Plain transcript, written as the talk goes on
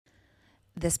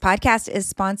This podcast is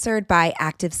sponsored by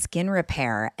Active Skin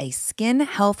Repair, a skin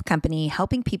health company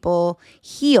helping people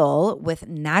heal with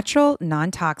natural,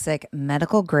 non-toxic,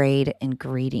 medical-grade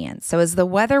ingredients. So as the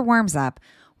weather warms up,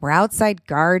 we're outside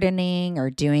gardening or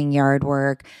doing yard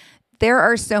work. There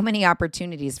are so many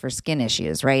opportunities for skin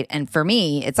issues, right? And for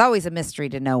me, it's always a mystery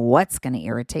to know what's going to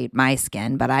irritate my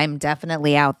skin, but I'm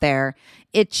definitely out there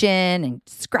itching and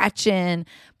scratching.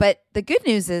 But the good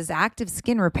news is Active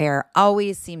Skin Repair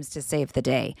always seems to save the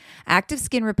day. Active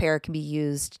Skin Repair can be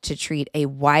used to treat a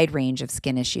wide range of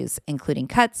skin issues, including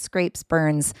cuts, scrapes,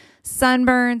 burns,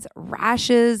 sunburns,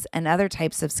 rashes, and other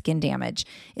types of skin damage.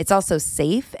 It's also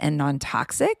safe and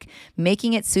non-toxic,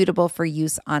 making it suitable for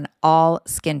use on all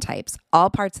skin types, all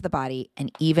parts of the body,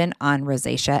 and even on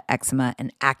rosacea, eczema,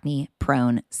 and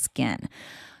acne-prone skin.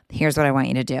 Here's what I want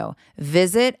you to do.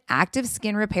 Visit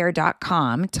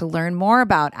ActiveSkinRepair.com to learn more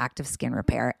about Active Skin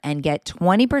Repair and get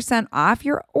 20% off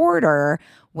your order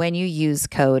when you use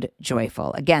code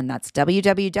JOYFUL. Again, that's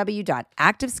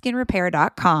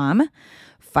www.ActiveSkinRepair.com.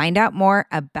 Find out more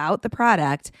about the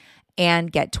product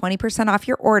and get 20% off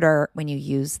your order when you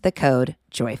use the code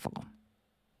JOYFUL.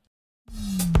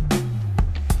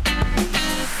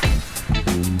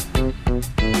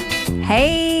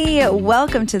 Hey,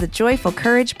 welcome to the Joyful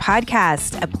Courage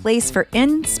Podcast, a place for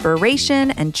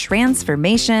inspiration and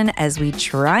transformation as we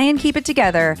try and keep it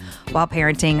together while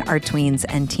parenting our tweens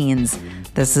and teens.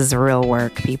 This is real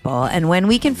work, people. And when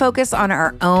we can focus on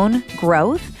our own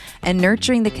growth and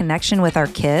nurturing the connection with our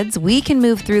kids, we can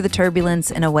move through the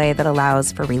turbulence in a way that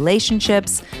allows for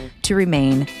relationships to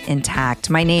remain intact.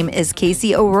 My name is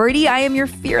Casey O'Rourke. I am your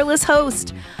fearless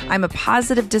host. I'm a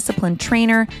positive discipline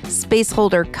trainer, space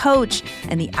holder coach,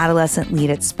 and the adolescent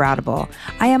lead at Sproutable.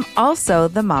 I am also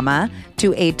the mama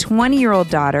to a 20-year-old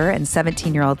daughter and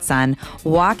 17-year-old son,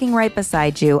 walking right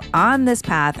beside you on this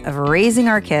path of raising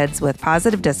our kids with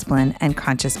positive discipline and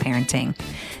conscious parenting.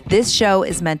 This show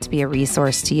is meant to be a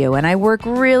resource to you, and I work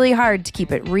really hard to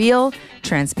keep it real,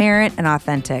 transparent, and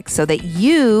authentic so that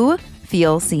you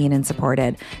feel seen and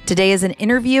supported. Today is an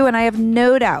interview, and I have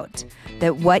no doubt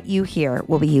that what you hear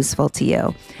will be useful to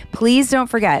you. Please don't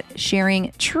forget,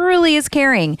 sharing truly is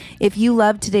caring. If you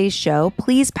love today's show,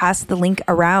 please pass the link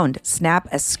around, snap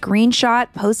a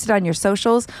screenshot, post it on your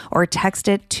socials, or text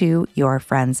it to your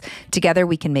friends. Together,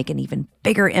 we can make an even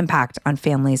bigger impact on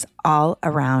families all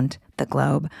around the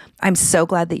globe. I'm so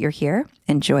glad that you're here.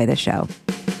 Enjoy the show.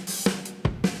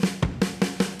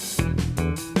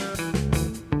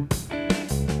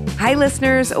 Hi,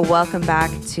 listeners. Welcome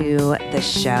back to the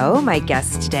show. My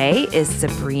guest today is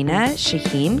Sabrina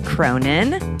Shaheen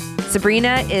Cronin.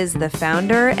 Sabrina is the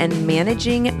founder and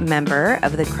managing member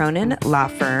of the Cronin Law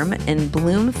Firm in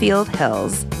Bloomfield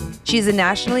Hills. She's a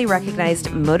nationally recognized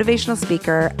motivational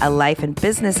speaker, a life and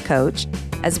business coach,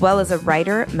 as well as a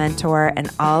writer, mentor, and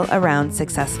all-around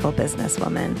successful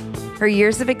businesswoman. Her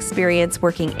years of experience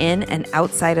working in and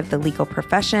outside of the legal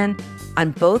profession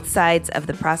on both sides of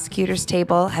the prosecutor's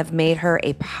table have made her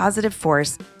a positive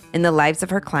force in the lives of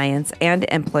her clients and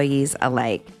employees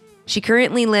alike. She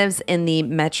currently lives in the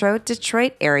Metro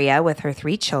Detroit area with her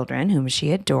 3 children, whom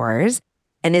she adores,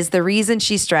 and is the reason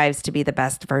she strives to be the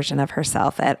best version of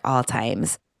herself at all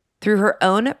times. Through her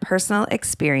own personal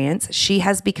experience, she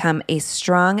has become a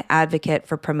strong advocate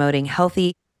for promoting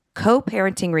healthy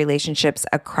co-parenting relationships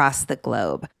across the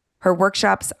globe. Her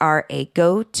workshops are a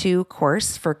go-to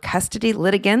course for custody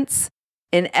litigants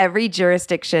in every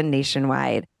jurisdiction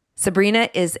nationwide. Sabrina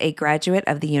is a graduate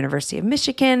of the University of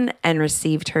Michigan and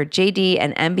received her JD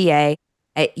and MBA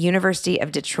at University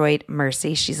of Detroit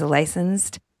Mercy. She's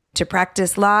licensed to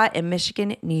practice law in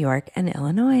Michigan, New York, and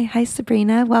Illinois. Hi,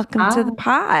 Sabrina. Welcome to the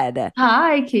pod.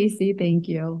 Hi, Casey. Thank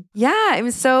you. Yeah,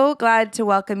 I'm so glad to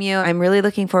welcome you. I'm really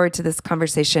looking forward to this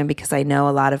conversation because I know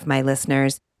a lot of my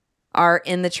listeners are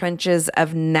in the trenches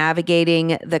of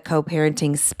navigating the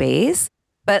co-parenting space.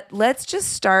 But let's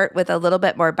just start with a little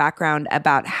bit more background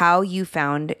about how you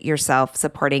found yourself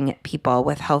supporting people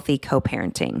with healthy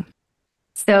co-parenting.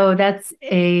 So that's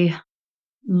a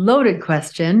loaded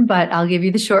question, but I'll give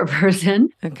you the short version.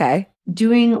 Okay.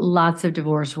 Doing lots of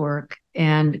divorce work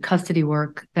and custody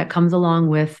work that comes along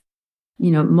with,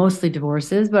 mostly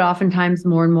divorces, but oftentimes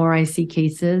more and more I see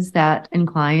cases and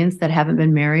clients that haven't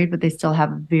been married, but they still have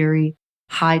very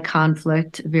high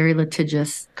conflict, very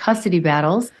litigious custody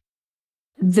battles.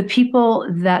 The people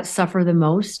that suffer the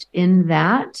most in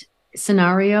that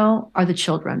scenario are the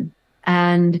children.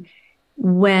 And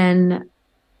when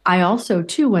I also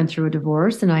too went through a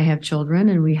divorce and I have children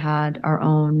and we had our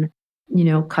own,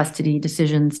 custody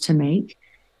decisions to make,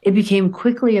 it became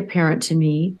quickly apparent to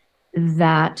me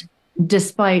that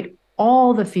despite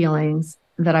all the feelings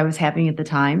that I was having at the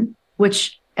time,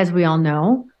 which, as we all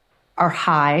know, are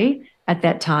high at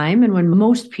that time. And when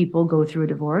most people go through a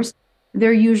divorce,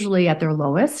 they're usually at their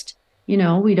lowest.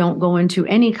 We don't go into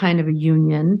any kind of a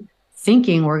union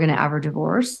thinking we're going to ever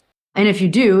divorce. And if you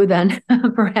do, then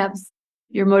perhaps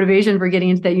your motivation for getting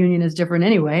into that union is different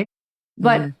anyway.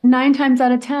 But 9 times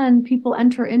out of 10, people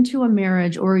enter into a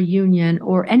marriage or a union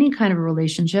or any kind of a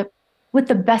relationship with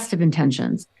the best of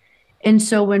intentions. And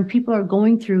so when people are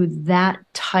going through that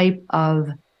type of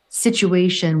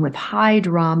situation with high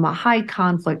drama, high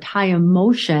conflict, high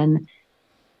emotion,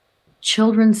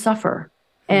 children suffer.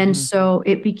 And so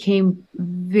it became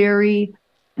very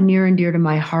near and dear to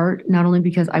my heart, not only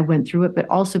because I went through it, but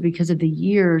also because of the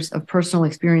years of personal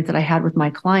experience that I had with my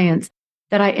clients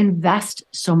that I invest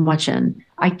so much in.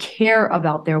 I care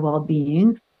about their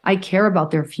well-being. I care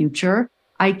about their future.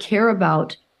 I care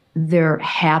about their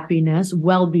happiness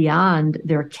well beyond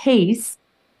their case.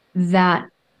 That,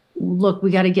 look,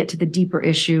 we got to get to the deeper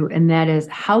issue. And that is,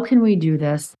 how can we do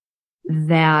this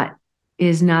that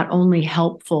is not only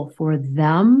helpful for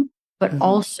them, but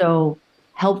also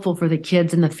helpful for the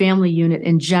kids and the family unit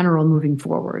in general moving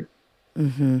forward?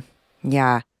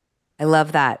 Yeah, I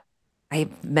love that.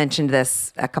 I've mentioned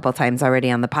this a couple of times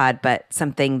already on the pod, but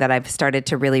something that I've started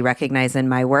to really recognize in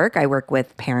my work, I work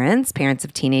with parents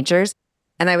of teenagers.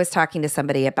 And I was talking to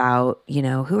somebody about,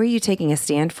 who are you taking a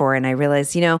stand for? And I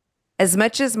realized, as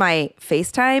much as my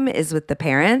FaceTime is with the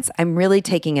parents, I'm really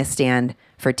taking a stand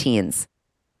for teens,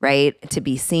 right? To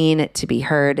be seen, to be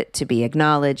heard, to be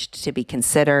acknowledged, to be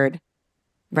considered,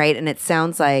 right? And it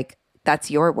sounds like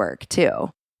that's your work too,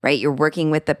 right? You're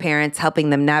working with the parents, helping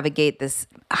them navigate this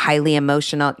highly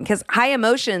emotional, because high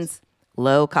emotions,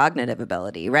 low cognitive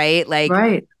ability, right?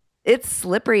 Right. It's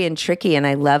slippery and tricky. And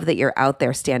I love that you're out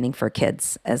there standing for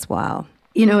kids as well.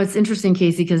 It's interesting,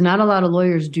 Casey, because not a lot of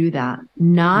lawyers do that.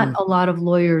 Not a lot of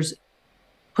lawyers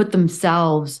put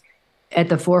themselves at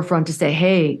the forefront to say,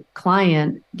 hey,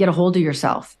 client, get a hold of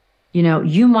yourself.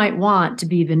 You might want to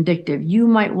be vindictive. You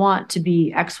might want to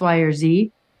be X, Y, or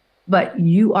Z, but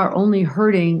you are only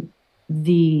hurting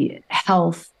the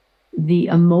health, the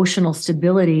emotional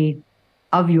stability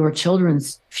of your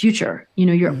children's future.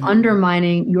 You're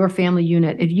undermining your family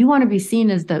unit. If you want to be seen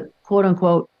as the quote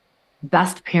unquote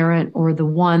best parent or the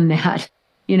one that,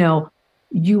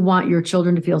 you want your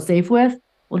children to feel safe with,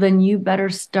 well, then you better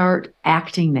start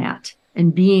acting that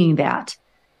and being that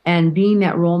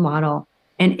role model.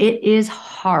 And it is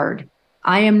hard.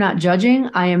 I am not judging.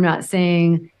 I am not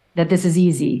saying that this is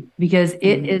easy, because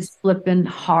it is flipping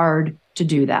hard to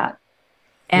do that.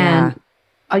 And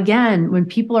again, when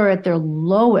people are at their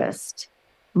lowest,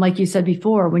 like you said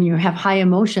before, when you have high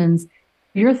emotions,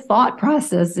 your thought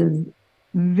process is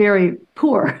very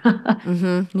poor.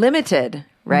 Limited,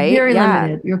 right? Very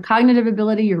limited. Your cognitive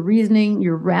ability, your reasoning,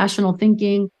 your rational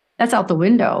thinking, that's out the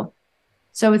window.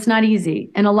 So it's not easy.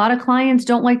 And a lot of clients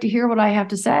don't like to hear what I have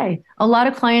to say. A lot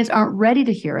of clients aren't ready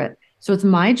to hear it. So it's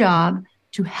my job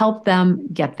to help them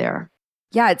get there.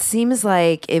 Yeah, it seems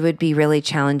like it would be really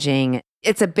challenging.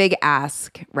 It's a big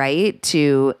ask, right?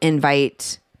 To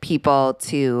invite people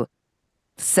to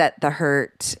set the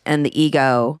hurt and the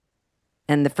ego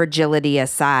and the fragility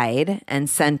aside and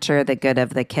center the good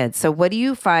of the kids. So what do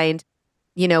you find,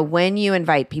 when you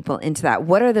invite people into that,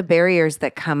 what are the barriers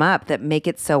that come up that make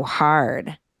it so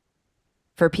hard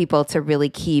for people to really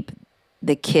keep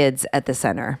the kids at the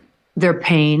center? Their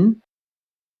pain,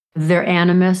 their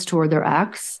animus toward their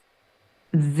ex,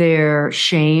 their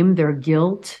shame, their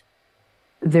guilt,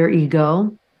 their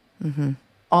ego,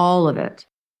 all of it.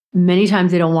 Many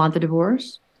times they don't want the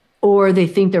divorce, or they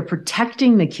think they're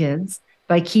protecting the kids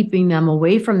by keeping them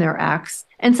away from their ex.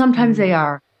 And sometimes they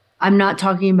are. I'm not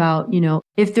talking about,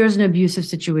 if there's an abusive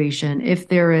situation, if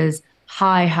there is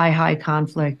high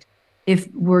conflict, if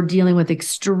we're dealing with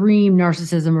extreme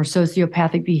narcissism or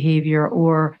sociopathic behavior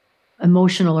or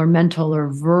emotional or mental or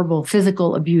verbal,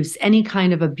 physical abuse, any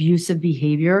kind of abusive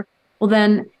behavior, well,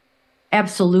 then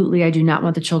absolutely, I do not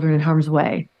want the children in harm's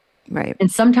way. Right.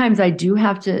 And sometimes I do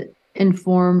have to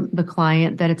inform the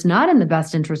client that it's not in the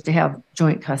best interest to have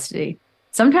joint custody.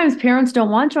 Sometimes parents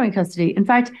don't want joint custody. In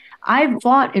fact, I've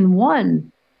fought and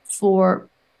won for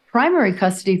primary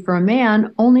custody for a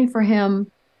man, only for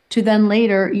him to then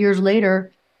later, years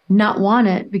later, not want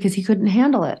it because he couldn't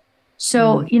handle it.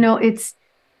 So, it's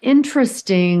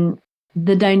interesting,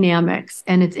 the dynamics,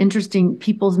 and it's interesting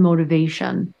people's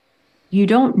motivation. You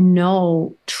don't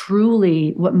know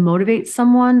truly what motivates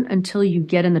someone until you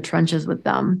get in the trenches with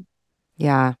them.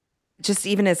 Yeah. Just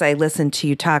even as I listen to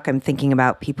you talk, I'm thinking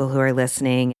about people who are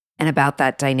listening and about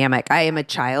that dynamic. I am a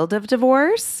child of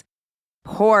divorce.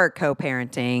 poor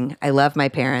co-parenting. I love my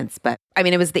parents, but I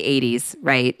mean, it was the 80s,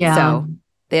 right? Yeah. So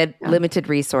they had Yeah. limited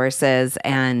resources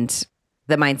and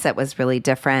the mindset was really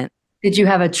different. Did you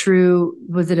have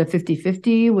was it a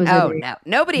 50-50? No,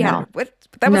 nobody had,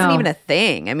 that wasn't even a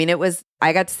thing. I mean,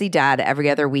 I got to see dad every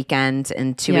other weekend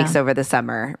and 2 weeks over the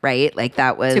summer, right? Like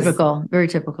that was typical, very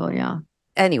typical. Yeah.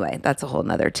 Anyway, that's a whole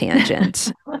nother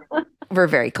tangent. We're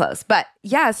very close. But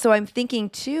yeah, so I'm thinking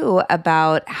too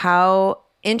about how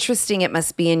interesting it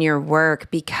must be in your work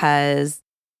because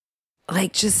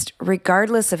like just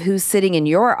regardless of who's sitting in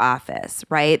your office,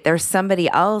 right? There's somebody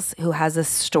else who has a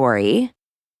story,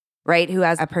 right? Who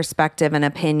has a perspective and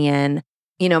opinion,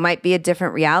 might be a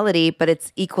different reality, but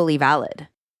it's equally valid,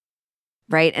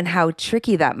 right? And how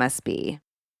tricky that must be.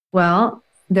 Well,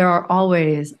 there are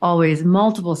always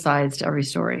multiple sides to every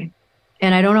story.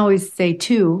 And I don't always say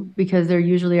two because there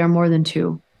usually are more than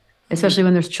two, especially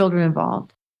when there's children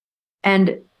involved.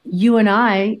 And you and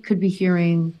I could be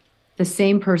hearing the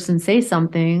same person say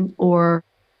something or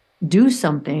do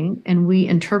something, and we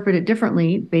interpret it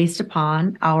differently based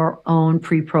upon our own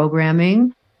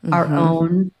pre-programming, our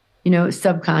own,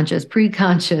 subconscious,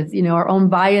 pre-conscious, our own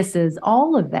biases,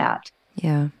 all of that.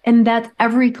 Yeah. And that's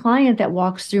every client that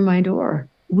walks through my door.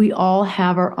 We all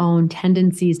have our own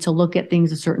tendencies to look at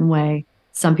things a certain way.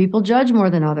 Some people judge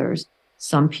more than others.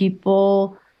 Some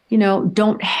people,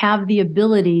 don't have the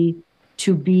ability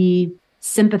to be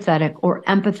sympathetic or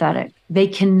empathetic. They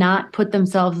cannot put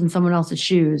themselves in someone else's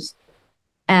shoes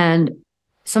and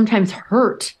sometimes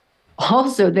hurt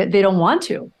also that they don't want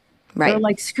to. Right. They're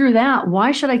like, screw that.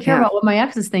 Why should I care about what my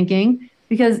ex is thinking?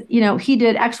 Because, he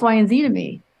did X, Y, and Z to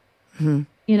me.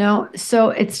 So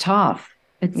it's tough.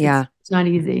 It's not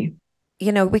easy.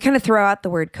 We kind of throw out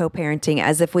the word co-parenting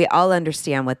as if we all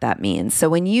understand what that means. So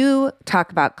when you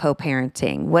talk about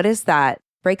co-parenting, what is that?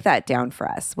 Break that down for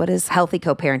us. What does healthy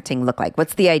co-parenting look like?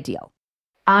 What's the ideal?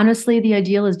 Honestly, the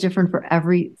ideal is different for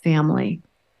every family.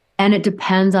 And it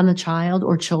depends on the child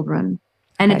or children.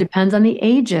 And it depends on the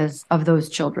ages of those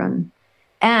children.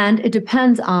 And it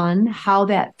depends on how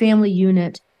that family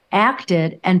unit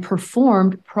acted and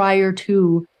performed prior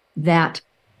to that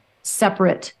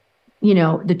separate,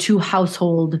 the two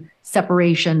household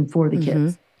separation for the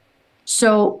kids.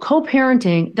 So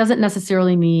co-parenting doesn't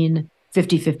necessarily mean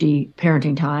 50-50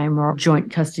 parenting time or joint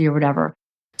custody or whatever.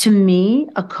 To me,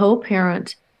 a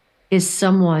co-parent is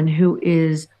someone who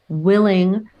is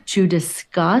willing to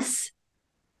discuss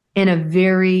in a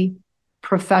very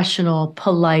professional,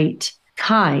 polite,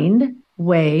 kind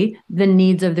way the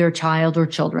needs of their child or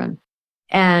children,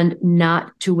 and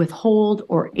not to withhold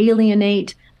or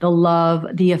alienate the love,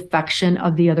 the affection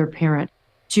of the other parent,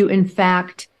 to in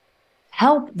fact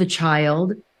help the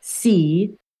child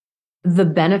see the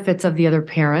benefits of the other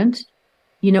parent.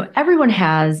 Everyone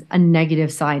has a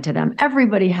negative side to them.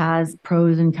 Everybody has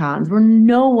pros and cons where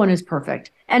no one is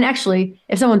perfect. And actually,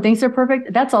 if someone thinks they're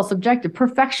perfect, that's all subjective.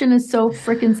 Perfection is so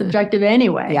freaking subjective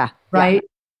anyway. Yeah. Right. Yeah.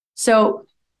 So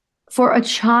for a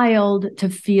child to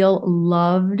feel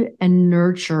loved and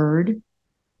nurtured,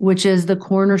 which is the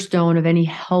cornerstone of any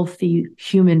healthy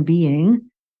human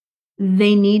being,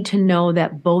 they need to know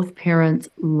that both parents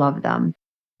love them.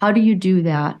 How do you do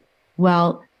that?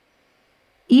 Well,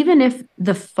 even if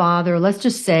the father, let's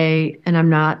just say, and I'm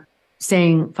not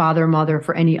saying father, mother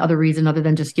for any other reason other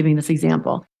than just giving this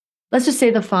example. Let's just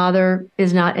say the father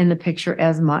is not in the picture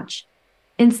as much.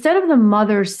 Instead of the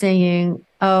mother saying,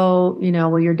 oh,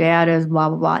 well, your dad is blah,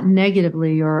 blah, blah,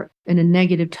 negatively or in a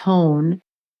negative tone,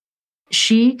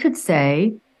 she could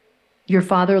say, your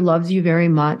father loves you very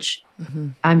much.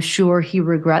 I'm sure he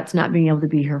regrets not being able to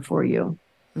be here for you.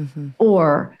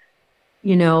 Or,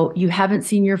 you haven't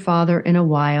seen your father in a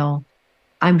while.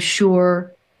 I'm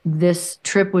sure this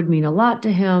trip would mean a lot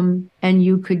to him and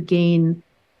you could gain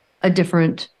a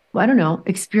different,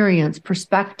 experience,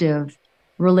 perspective,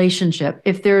 relationship.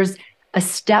 If there's a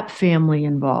step family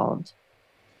involved,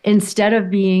 instead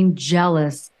of being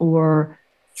jealous or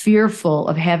fearful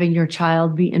of having your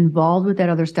child be involved with that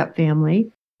other step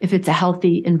family, if it's a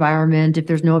healthy environment, if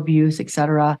there's no abuse,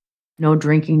 etc., no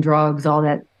drinking, drugs, all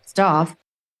that stuff,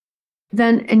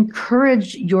 then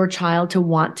encourage your child to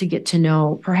want to get to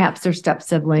know perhaps their step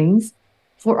siblings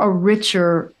for a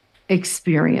richer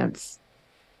experience.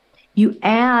 You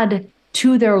add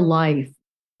to their life.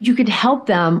 You could help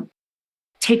them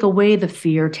take away the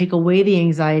fear, take away the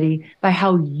anxiety by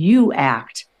how you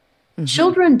act.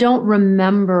 Children don't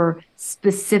remember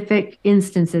specific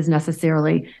instances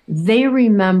necessarily. They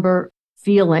remember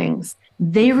feelings.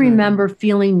 They remember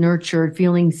feeling nurtured,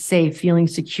 feeling safe, feeling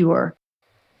secure.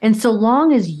 And so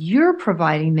long as you're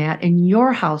providing that in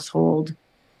your household,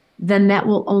 then that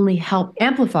will only help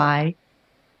amplify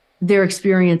their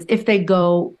experience if they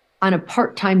go on a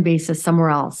part-time basis somewhere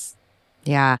else.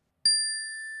 Yeah.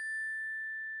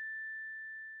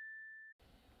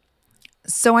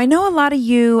 So I know a lot of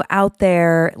you out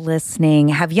there listening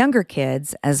have younger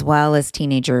kids as well as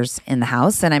teenagers in the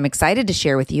house, and I'm excited to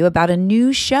share with you about a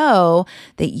new show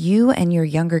that you and your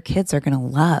younger kids are going to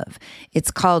love.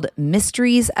 It's called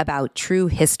Mysteries About True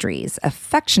Histories,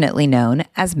 affectionately known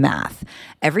as Math.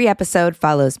 Every episode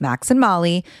follows Max and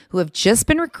Molly, who have just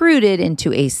been recruited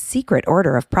into a secret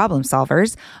order of problem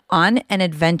solvers, on an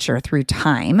adventure through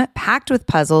time, packed with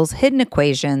puzzles, hidden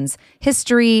equations,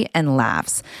 history, and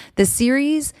laughs. The series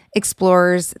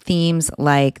explores themes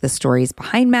like the stories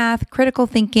behind math, critical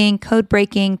thinking, code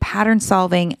breaking, pattern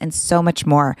solving, and so much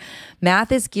more.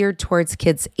 Math is geared towards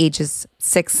kids ages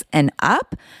 6 and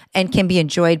up and can be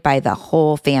enjoyed by the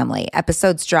whole family.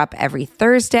 Episodes drop every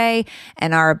Thursday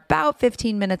and are about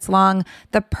 15 minutes long,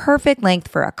 the perfect length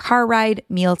for a car ride,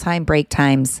 mealtime, break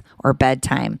times, or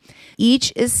bedtime.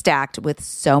 Each is stacked with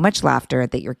so much laughter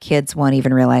that your kids won't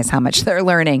even realize how much they're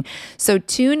learning. So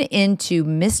tune into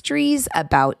Mysteries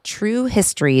About True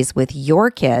Histories with your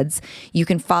kids. You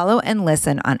can follow and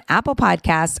listen on Apple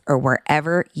Podcasts or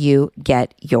wherever you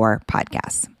get your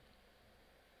podcasts.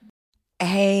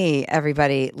 Hey,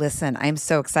 everybody. Listen, I'm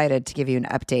so excited to give you an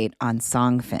update on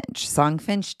Songfinch.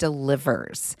 Songfinch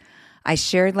delivers. I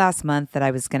shared last month that I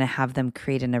was going to have them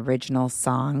create an original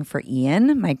song for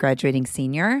Ian, my graduating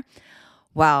senior.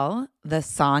 Well, the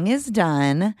song is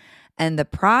done, and the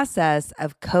process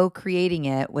of co-creating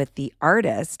it with the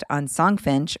artist on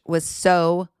Songfinch was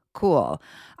so cool.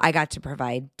 I got to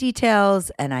provide details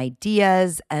and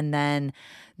ideas, and then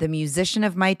the musician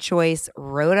of my choice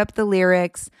wrote up the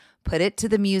lyrics, put it to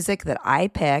the music that I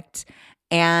picked,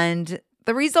 and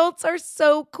the results are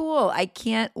so cool. I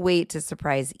can't wait to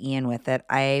surprise Ian with it.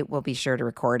 I will be sure to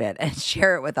record it and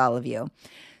share it with all of you.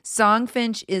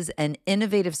 Songfinch is an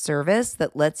innovative service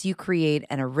that lets you create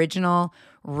an original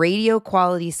radio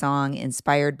quality song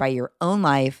inspired by your own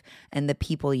life and the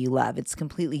people you love. It's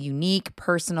completely unique,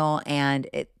 personal, and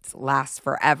it lasts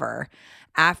forever.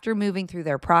 After moving through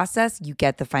their process, you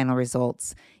get the final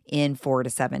results in 4 to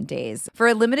 7 days. For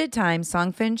a limited time,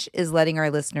 Songfinch is letting our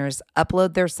listeners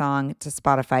upload their song to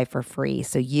Spotify for free.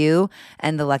 So you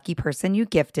and the lucky person you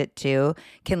gift it to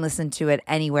can listen to it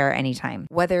anywhere, anytime.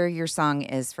 Whether your song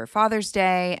is for Father's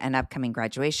Day, an upcoming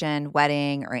graduation,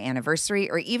 wedding, or anniversary,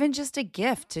 or even just a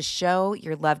gift to show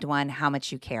your loved one how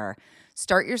much you care.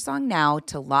 Start your song now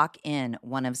to lock in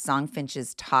one of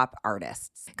Songfinch's top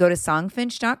artists. Go to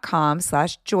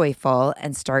songfinch.com/joyful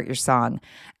and start your song.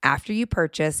 After you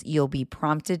purchase, you'll be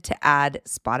prompted to add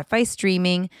Spotify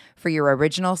streaming for your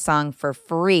original song for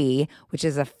free, which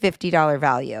is a $50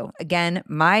 value. Again,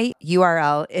 my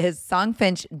URL is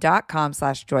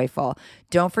songfinch.com/joyful.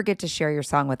 Don't forget to share your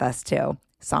song with us too.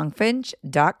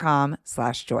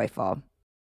 songfinch.com/joyful.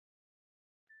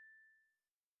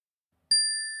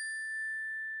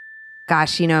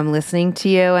 Gosh, I'm listening to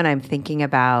you and I'm thinking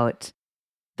about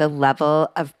the level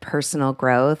of personal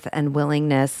growth and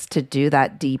willingness to do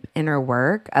that deep inner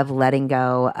work of letting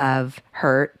go of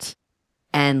hurt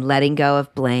and letting go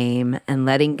of blame and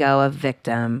letting go of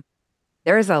victim.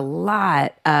 There's a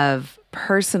lot of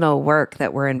personal work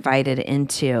that we're invited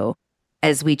into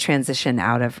as we transition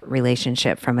out of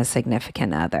relationship from a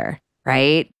significant other,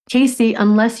 right? Casey,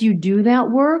 unless you do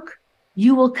that work,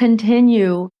 you will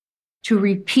continue to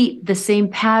repeat the same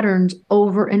patterns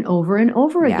over and over and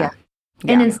over again.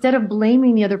 And instead of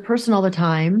blaming the other person all the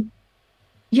time,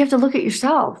 you have to look at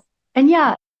yourself. And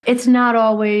it's not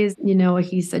always, a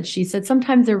he said, she said.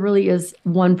 Sometimes there really is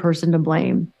one person to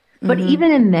blame. But even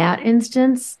in that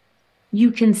instance, you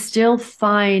can still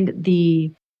find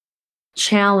the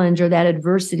challenge or that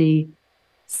adversity.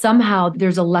 Somehow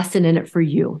there's a lesson in it for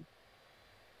you.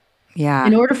 Yeah.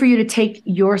 In order for you to take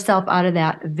yourself out of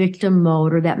that victim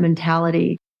mode or that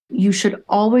mentality, you should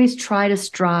always try to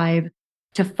strive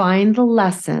to find the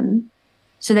lesson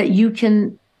so that you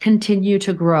can continue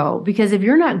to grow. Because if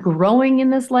you're not growing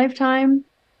in this lifetime,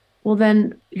 well,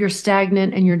 then you're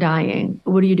stagnant and you're dying.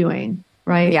 What are you doing?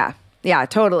 Right? Yeah. Yeah,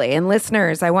 totally. And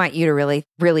listeners, I want you to really,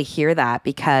 really hear that,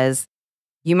 because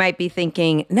you might be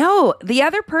thinking, no, the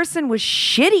other person was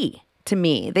shitty to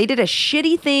me. They did a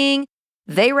shitty thing.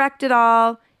 They wrecked it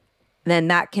all. Then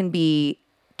that can be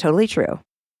totally true.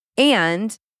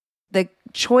 And the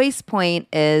choice point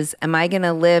is, am I going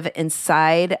to live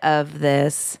inside of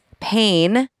this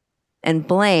pain and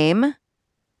blame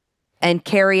and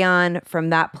carry on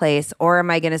from that place? Or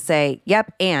am I going to say,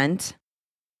 yep, and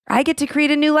I get to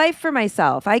create a new life for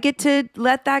myself. I get to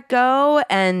let that go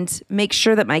and make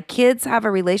sure that my kids have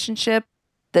a relationship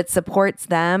that supports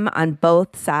them on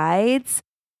both sides.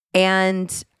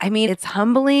 And I mean, it's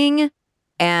humbling.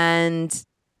 And,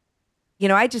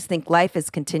 I just think life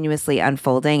is continuously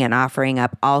unfolding and offering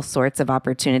up all sorts of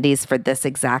opportunities for this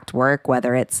exact work,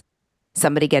 whether it's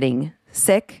somebody getting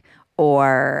sick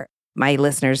or my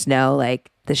listeners know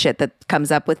like the shit that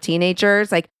comes up with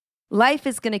teenagers. Like life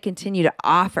is going to continue to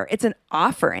offer. It's an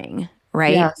offering,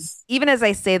 right? Yes. Even as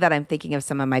I say that, I'm thinking of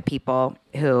some of my people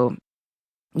who,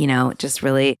 just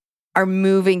really are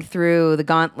moving through the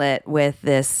gauntlet with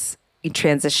this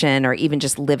transition or even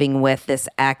just living with this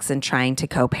ex and trying to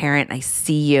co-parent. I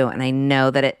see you and I know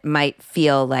that it might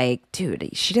feel like, dude,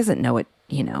 she doesn't know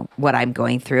what I'm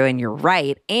going through, and you're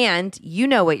right. And you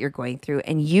know what you're going through,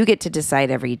 and you get to decide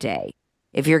every day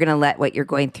if you're going to let what you're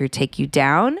going through take you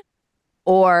down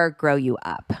or grow you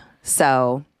up.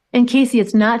 So, and Casey,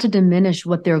 it's not to diminish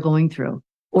what they're going through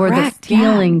or correct, the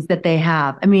feelings that they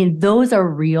have. I mean, those are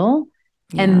real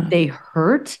and they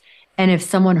hurt. And if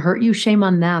someone hurt you, shame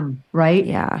on them, right?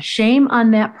 Yeah. Shame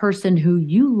on that person who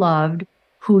you loved,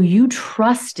 who you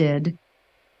trusted,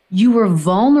 you were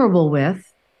vulnerable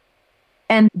with,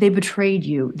 and they betrayed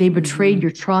you. They betrayed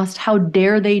your trust. How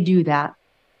dare they do that?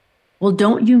 Well,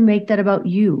 don't you make that about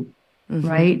you,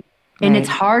 right? And it's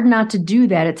hard not to do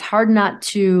that. It's hard not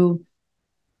to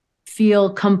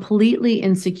feel completely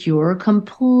insecure,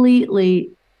 completely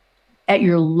at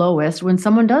your lowest when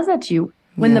someone does that to you.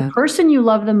 When the person you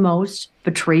love the most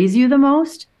betrays you the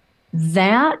most,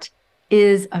 that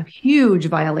is a huge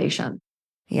violation.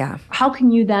 Yeah. How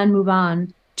can you then move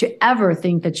on to ever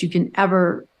think that you can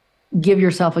ever give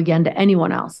yourself again to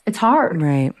anyone else? It's hard.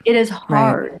 Right. It is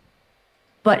hard. Right.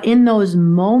 But in those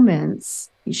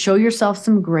moments, show yourself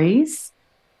some grace,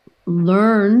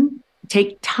 learn,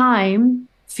 take time,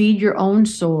 feed your own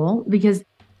soul, because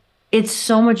it's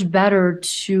so much better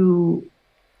to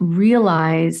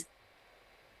realize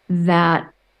that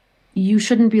you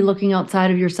shouldn't be looking outside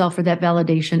of yourself for that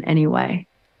validation anyway,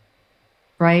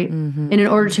 right? And in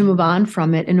order to move on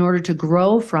from it, in order to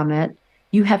grow from it,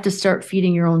 you have to start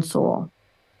feeding your own soul.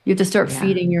 You have to start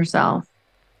feeding yourself.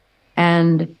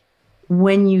 And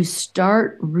when you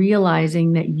start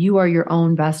realizing that you are your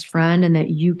own best friend and that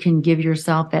you can give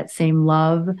yourself that same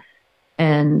love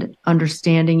and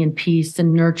understanding and peace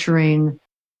and nurturing,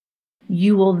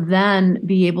 you will then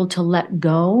be able to let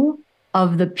go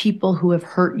of the people who have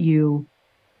hurt you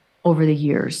over the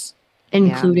years,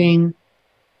 including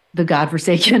the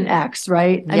godforsaken ex,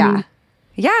 right?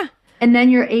 Yeah. And then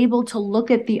you're able to look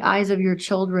at the eyes of your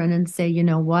children and say, you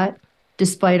know what?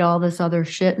 Despite all this other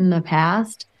shit in the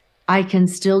past, I can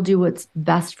still do what's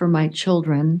best for my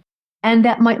children. And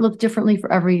that might look differently for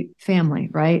every family,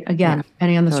 right? Again,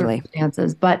 depending on the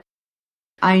circumstances. But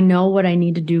I know what I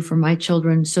need to do for my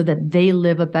children so that they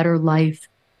live a better life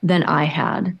than I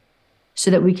had, so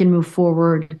that we can move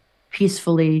forward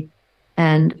peacefully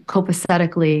and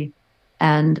copacetically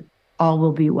and all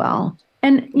will be well.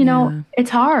 And, it's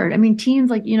hard. I mean, teens,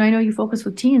 like, I know you focus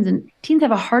with teens, and teens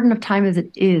have a hard enough time as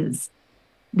it is.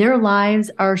 Their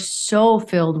lives are so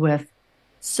filled with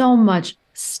so much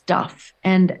stuff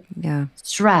and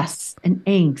stress and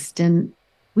angst. And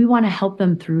we want to help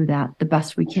them through that the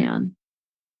best we can.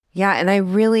 Yeah. And I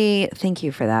really thank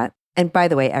you for that. And by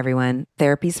the way, everyone,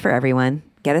 therapy's for everyone.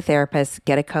 Get a therapist,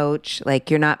 get a coach.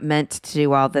 Like, you're not meant to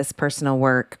do all this personal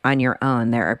work on your own.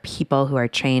 There are people who are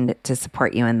trained to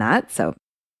support you in that. So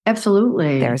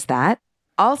absolutely, there's that.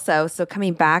 Also, so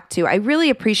coming back to, I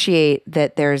really appreciate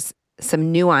that there's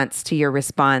some nuance to your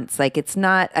response. Like, it's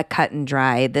not a cut and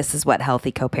dry, this is what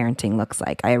healthy co-parenting looks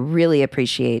like. I really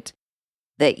appreciate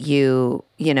that you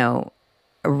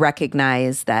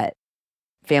recognize that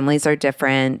families are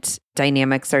different,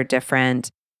 dynamics are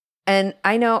different. And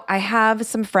I know I have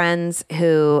some friends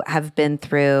who have been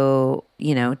through,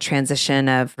 transition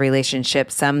of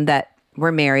relationships, some that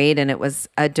were married and it was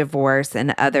a divorce,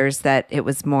 and others that it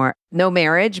was more no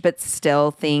marriage, but still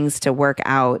things to work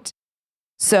out.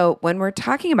 So when we're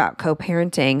talking about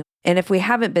co-parenting, and if we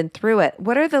haven't been through it,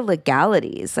 what are the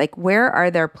legalities? Like, where are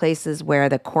there places where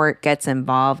the court gets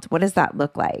involved? What does that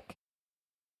look like?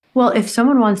 Well, if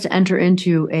someone wants to enter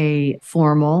into a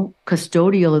formal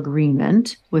custodial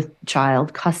agreement with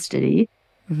child custody,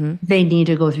 they need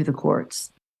to go through the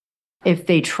courts. If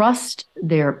they trust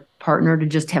their partner to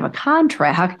just have a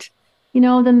contract,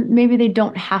 then maybe they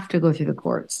don't have to go through the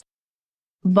courts.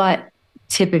 But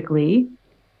typically,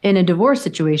 in a divorce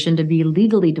situation, to be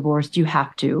legally divorced, you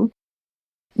have to.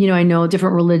 I know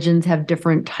different religions have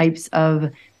different types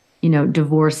of,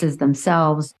 divorces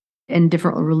themselves. And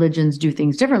different religions do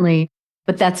things differently,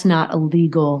 but that's not a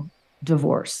legal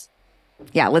divorce.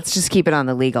 Yeah, let's just keep it on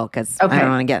the legal because I don't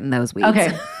want to get in those weeds.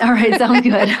 Okay. All right. Sounds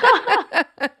good.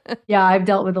 Yeah, I've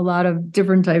dealt with a lot of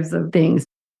different types of things.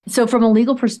 So from a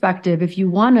legal perspective, if you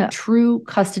want a true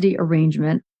custody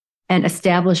arrangement and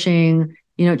establishing,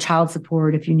 child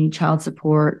support, if you need child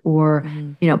support or,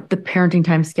 the parenting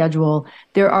time schedule,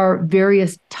 there are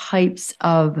various types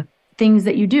of things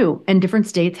that you do, and different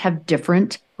states have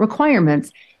different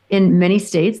requirements. In many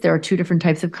states, there are two different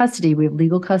types of custody. We have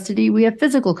legal custody, we have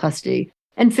physical custody.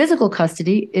 And physical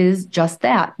custody is just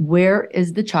that. Where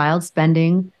is the child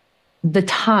spending the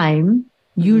time?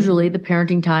 Usually the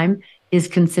parenting time is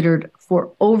considered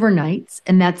for overnights.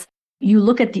 And you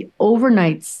look at the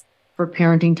overnights for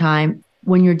parenting time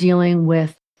when you're dealing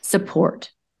with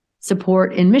support.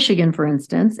 Support in Michigan, for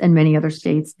instance, and many other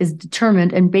states is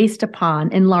determined and based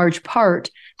upon, in large part,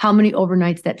 how many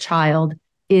overnights that child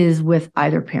is with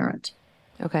either parent.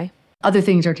 Okay. Other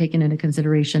things are taken into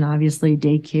consideration, obviously,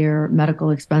 daycare, medical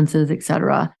expenses, et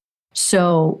cetera.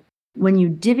 So when you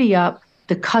divvy up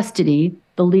the custody,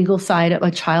 the legal side of a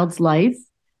child's life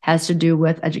has to do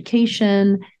with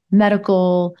education,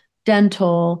 medical,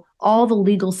 dental, all the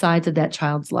legal sides of that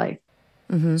child's life.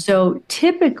 So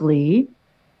typically,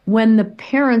 when the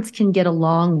parents can get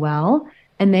along well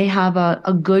and they have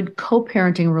a good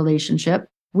co-parenting relationship,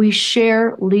 we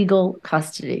share legal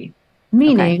custody.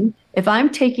 Meaning, if I'm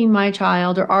taking my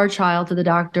child or our child to the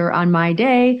doctor on my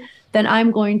day, then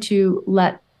I'm going to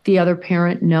let the other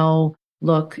parent know,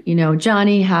 look,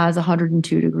 Johnny has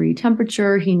 102-degree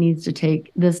temperature. He needs to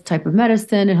take this type of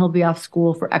medicine and he'll be off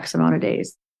school for X amount of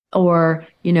days. Or,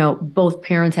 both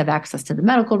parents have access to the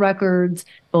medical records,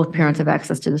 both parents have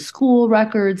access to the school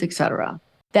records, et cetera.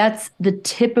 That's the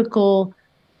typical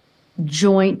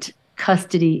joint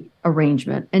custody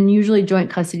arrangement. And usually joint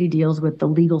custody deals with the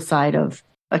legal side of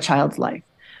a child's life.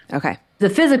 Okay. The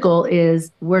physical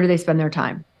is where do they spend their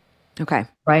time? Okay.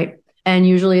 Right? And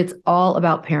usually it's all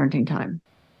about parenting time.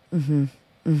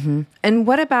 And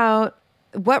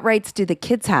what rights do the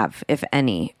kids have, if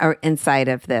any, are inside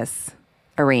of this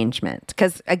arrangement?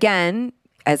 Because again,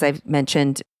 as I've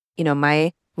mentioned,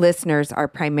 my listeners are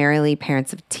primarily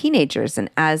parents of teenagers. And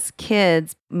as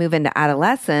kids move into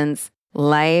adolescence,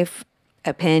 life,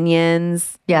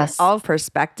 opinions, all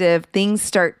perspective, things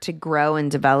start to grow and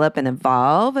develop and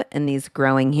evolve in these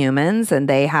growing humans, and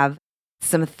they have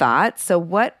some thoughts. So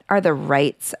what are the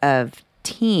rights of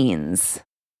teens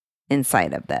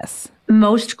inside of this?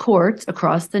 Most courts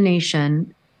across the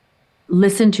nation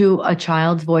listen to a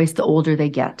child's voice the older they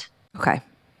get. Okay.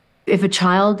 If a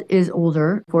child is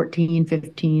older, 14,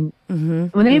 15,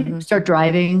 when they start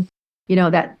driving,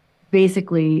 that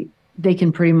basically they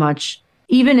can pretty much,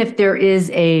 even if there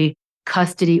is a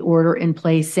custody order in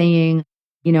place saying,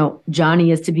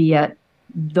 Johnny is to be at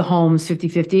the homes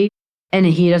 50-50 and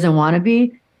he doesn't want to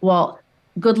be, well,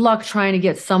 good luck trying to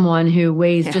get someone who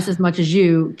weighs just as much as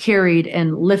you carried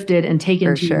and lifted and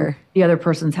taken to the other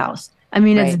person's house. I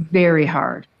mean, it's very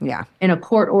hard. Yeah. And a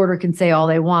court order can say all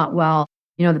they want. Well,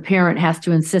 the parent has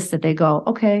to insist that they go,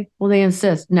 okay, well, they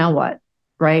insist. Now what?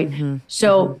 Right?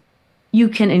 So you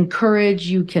can encourage,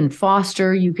 you can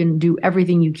foster, you can do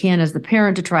everything you can as the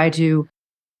parent to try to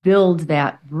build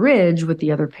that bridge with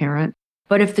the other parent.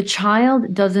 But if the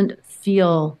child doesn't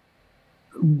feel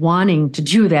wanting to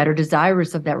do that or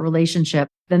desirous of that relationship,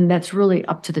 then that's really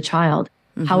up to the child.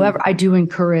 However, I do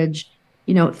encourage,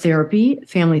 therapy,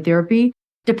 family therapy,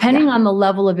 depending on the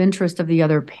level of interest of the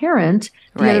other parent.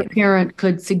 The other parent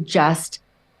could suggest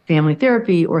family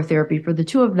therapy or therapy for the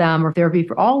two of them or therapy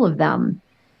for all of them.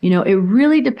 It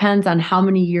really depends on how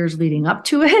many years leading up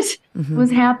to it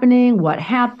was happening, what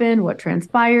happened, what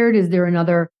transpired. Is there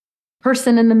another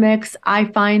person in the mix? I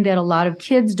find that a lot of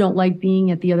kids don't like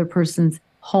being at the other person's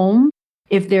home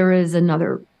if there is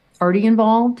another party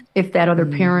involved, if that other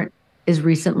parent is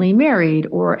recently married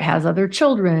or has other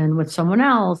children with someone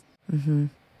else.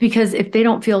 Because if they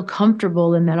don't feel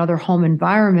comfortable in that other home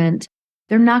environment,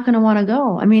 they're not going to want to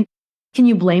go. I mean, can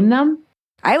you blame them?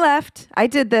 I left. I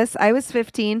did this. I was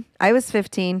 15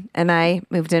 and I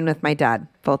moved in with my dad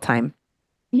full time.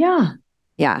 Yeah.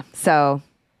 Yeah. So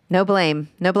no blame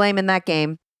in that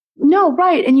game. No,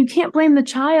 right. And you can't blame the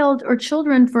child or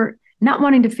children for not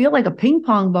wanting to feel like a ping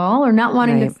pong ball or not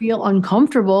wanting to feel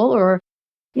uncomfortable or,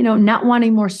 not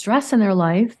wanting more stress in their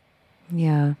life.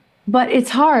 Yeah. But it's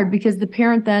hard because the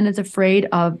parent then is afraid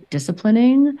of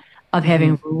disciplining, of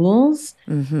having rules,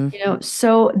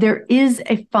 so there is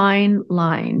a fine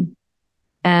line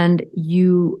and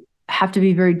you have to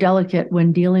be very delicate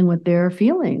when dealing with their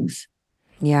feelings.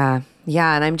 Yeah.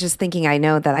 Yeah. And I'm just thinking, I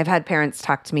know that I've had parents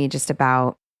talk to me just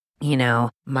about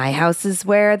my house is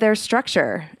where there's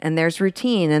structure and there's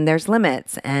routine and there's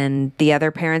limits. And the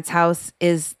other parent's house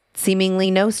is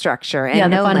seemingly no structure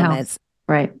and no limits. House.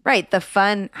 Right. Right. The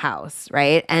fun house.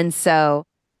 Right. And so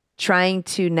trying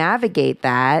to navigate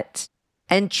that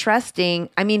and trusting,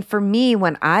 for me,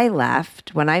 when I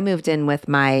moved in with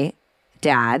my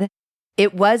dad,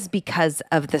 it was because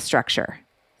of the structure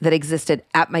that existed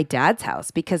at my dad's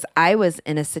house, because I was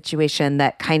in a situation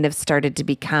that kind of started to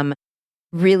become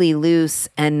really loose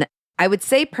and I would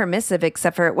say permissive,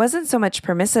 except for it wasn't so much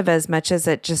permissive as much as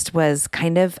it just was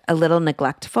kind of a little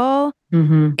neglectful.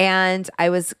 Mm-hmm. And I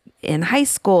was in high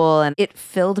school and it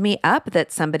filled me up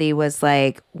that somebody was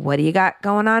like, what do you got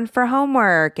going on for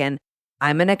homework? And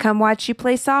I'm going to come watch you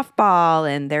play softball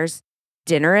and there's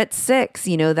dinner at 6.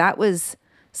 That was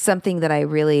something that I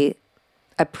really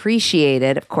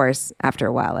appreciated. Of course, after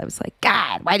a while, I was like,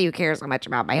 God, why do you care so much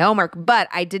about my homework? But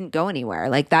I didn't go anywhere.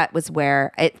 Like that was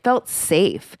where it felt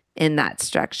safe in that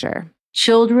structure.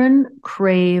 Children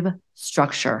crave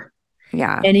structure.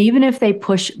 Yeah. And even if they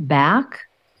push back,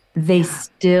 they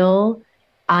still,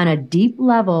 on a deep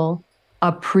level,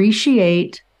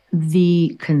 appreciate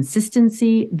the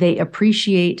consistency. They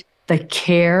appreciate the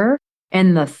care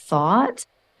and the thought.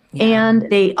 Yeah. And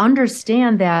they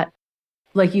understand that,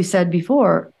 like you said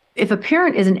before, if a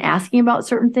parent isn't asking about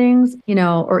certain things,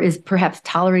 or is perhaps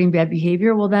tolerating bad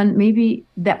behavior, well, then maybe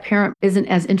that parent isn't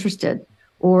as interested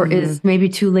or is maybe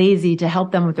too lazy to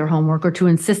help them with their homework or to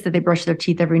insist that they brush their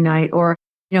teeth every night or,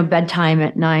 bedtime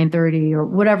at 9:30 or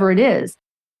whatever it is.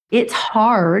 It's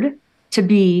hard to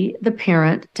be the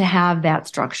parent to have that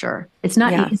structure. It's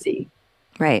not easy.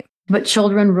 Right. But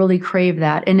children really crave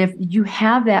that. And if you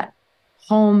have that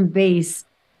home base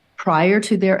prior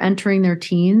to their entering their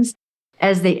teens,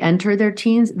 as they enter their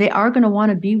teens, they are going to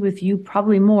want to be with you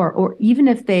probably more. Or even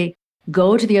if they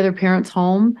go to the other parent's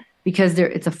home because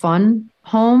it's a fun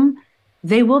home,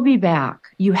 they will be back.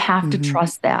 You have to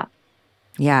trust that.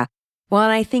 Yeah. Well,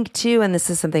 and I think too, and this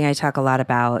is something I talk a lot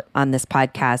about on this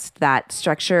podcast, that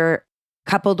structure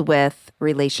coupled with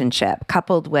relationship,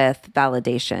 coupled with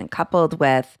validation, coupled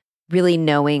with really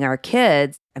knowing our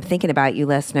kids. I'm thinking about you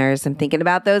listeners. I'm thinking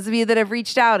about those of you that have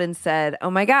reached out and said, oh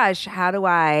my gosh, how do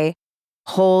I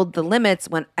hold the limits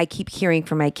when I keep hearing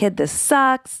from my kid, this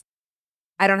sucks.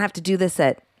 I don't have to do this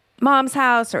at mom's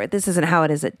house, or this isn't how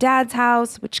it is at dad's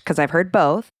house, because I've heard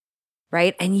both,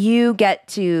 right? And you get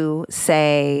to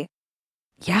say,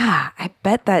 yeah, I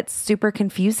bet that's super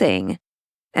confusing.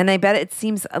 And I bet it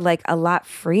seems like a lot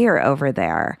freer over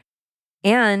there.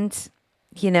 And,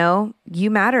 you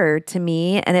matter to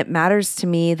me, and it matters to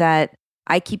me that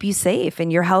I keep you safe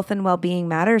and your health and well-being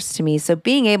matters to me. So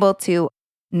being able to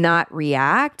not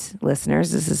react,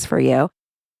 listeners, this is for you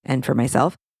and for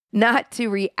myself, not to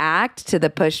react to the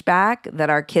pushback that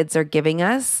our kids are giving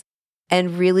us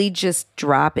and really just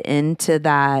drop into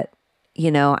that,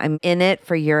 I'm in it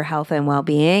for your health and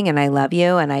well-being and I love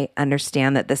you and I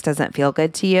understand that this doesn't feel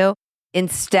good to you,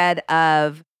 instead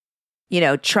of,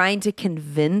 trying to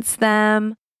convince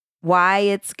them why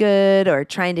it's good or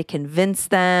trying to convince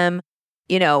them,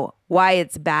 why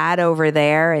it's bad over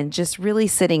there, and just really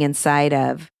sitting inside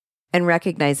of and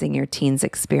recognizing your teen's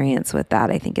experience with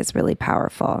that, I think is really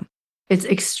powerful. It's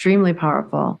extremely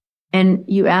powerful. And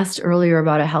you asked earlier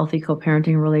about a healthy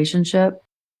co-parenting relationship.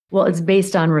 Well, it's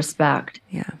based on respect,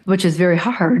 which is very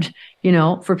hard,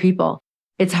 for people.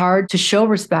 It's hard to show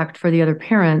respect for the other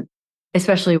parent,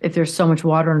 especially if there's so much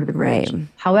water under the bridge. Right.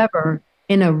 However,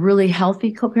 in a really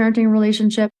healthy co-parenting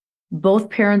relationship, both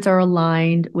parents are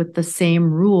aligned with the same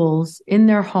rules in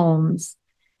their homes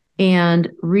and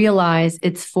realize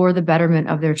it's for the betterment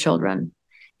of their children.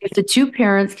 If the two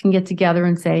parents can get together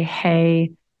and say,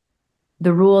 hey,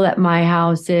 the rule at my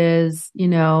house is,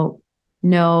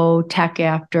 no tech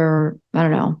after,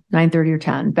 9:30 or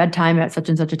 10, bedtime at such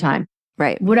and such a time.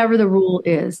 Right. Whatever the rule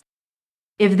is.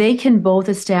 If they can both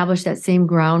establish that same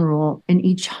ground rule in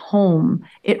each home,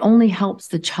 it only helps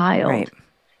the child. Right.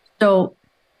 So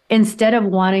instead of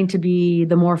wanting to be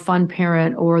the more fun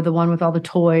parent or the one with all the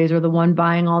toys or the one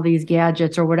buying all these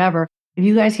gadgets or whatever, if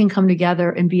you guys can come together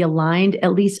and be aligned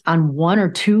at least on one or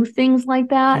two things like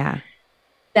that,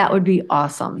 that would be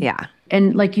awesome. Yeah.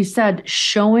 And like you said,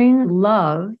 showing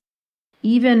love,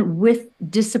 even with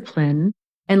discipline,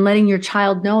 and letting your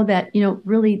child know that,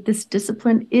 really this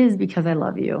discipline is because I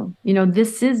love you.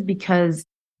 This is because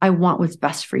I want what's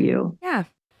best for you. Yeah.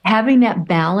 Having that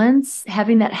balance,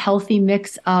 having that healthy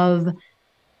mix of,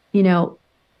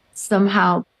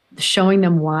 somehow showing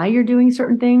them why you're doing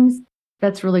certain things,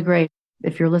 that's really great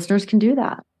if your listeners can do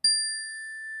that.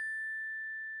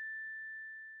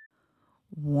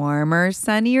 Warmer,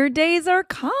 sunnier days are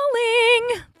calling.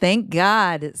 Thank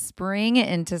God. Spring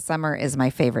into summer is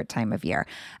my favorite time of year.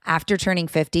 After turning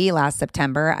 50 last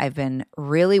September, I've been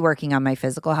really working on my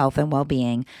physical health and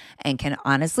well-being and can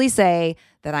honestly say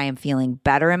that I am feeling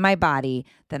better in my body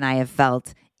than I have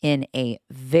felt in a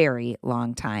very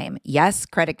long time. Yes,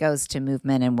 credit goes to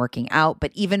movement and working out,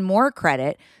 but even more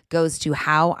credit goes to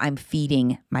how I'm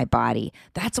feeding my body.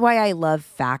 That's why I love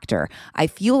Factor. I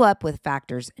fuel up with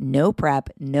Factor's no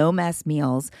prep, no mess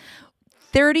meals,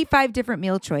 35 different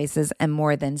meal choices, and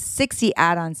more than 60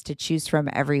 add-ons to choose from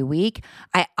every week.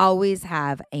 I always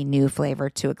have a new flavor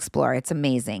to explore. It's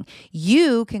amazing.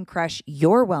 You can crush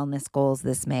your wellness goals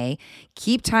this May,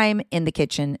 keep time in the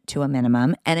kitchen to a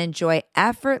minimum, and enjoy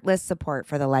effortless support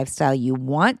for the lifestyle you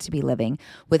want to be living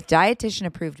with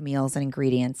dietitian-approved meals and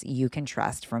ingredients you can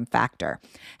trust from Factor.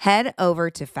 Head over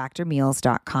to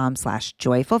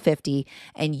factormeals.com/joyful50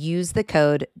 and use the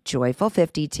code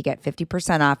joyful50 to get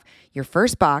 50% off your first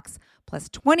box plus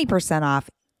 20% off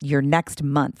your next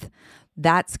month.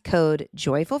 That's code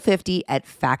joyful50 at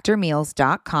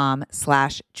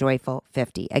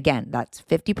factormeals.com/joyful50. Again, that's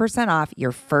 50% off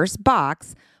your first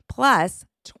box plus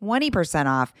 20%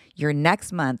 off your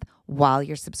next month while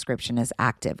your subscription is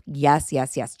active. Yes,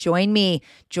 yes, yes. Join me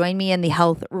in the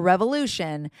health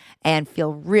revolution and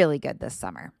feel really good this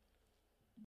summer.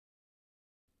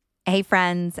 Hey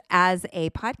friends, as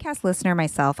a podcast listener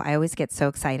myself, I always get so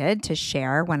excited to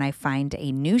share when I find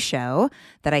a new show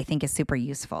that I think is super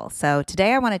useful. So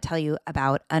today I want to tell you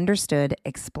about Understood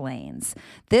Explains.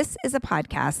 This is a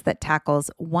podcast that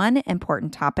tackles one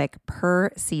important topic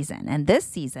per season. And this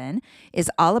season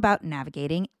is all about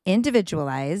navigating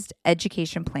individualized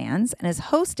education plans and is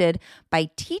hosted by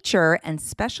teacher and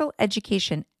special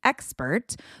education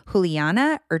expert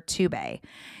Juliana Urtube.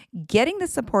 Getting the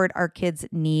support our kids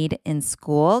need in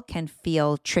school can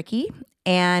feel tricky,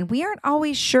 and we aren't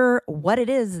always sure what it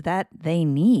is that they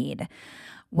need.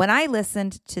 When I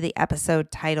listened to the episode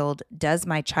titled, "Does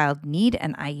My Child Need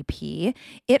an IEP?"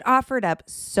 it offered up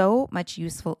so much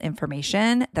useful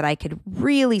information that I could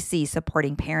really see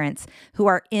supporting parents who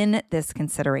are in this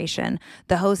consideration.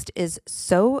 The host is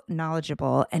so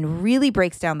knowledgeable and really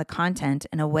breaks down the content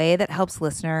in a way that helps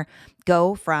listener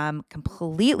go from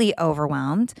completely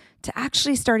overwhelmed to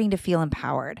actually starting to feel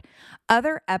empowered.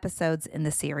 Other episodes in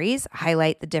the series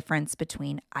highlight the difference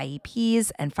between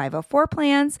IEPs and 504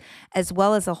 plans, as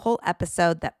well as a whole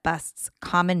episode that busts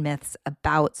common myths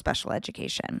about special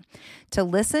education. To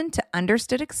listen to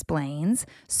Understood Explains,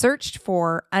 search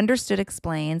for Understood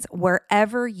Explains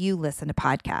wherever you listen to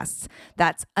podcasts.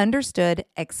 That's Understood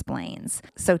Explains.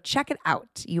 So check it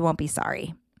out. You won't be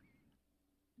sorry.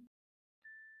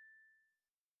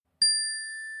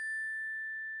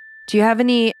 Do you have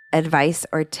any advice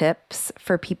or tips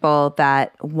for people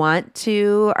that want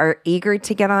to, are eager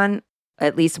to get on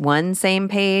at least one same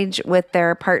page with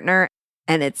their partner?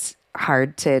 And it's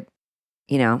hard to,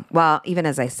 well, even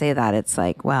as I say that, it's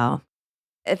like, well,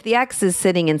 if the ex is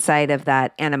sitting inside of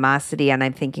that animosity, and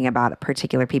I'm thinking about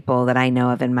particular people that I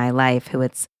know of in my life who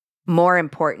it's more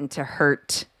important to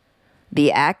hurt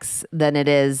the ex than it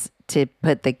is to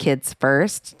put the kids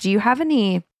first. Do you have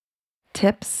any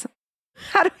tips?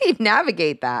 How do we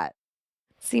navigate that?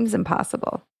 Seems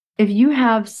impossible. If you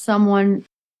have someone,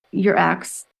 your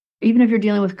ex, even if you're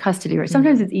dealing with custody, right?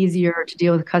 Sometimes it's easier to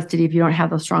deal with custody if you don't have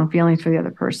those strong feelings for the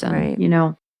other person, right.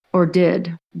 Or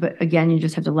did. But again, you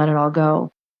just have to let it all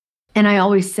go. And I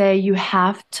always say you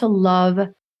have to love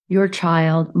your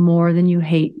child more than you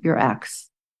hate your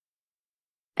ex.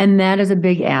 And that is a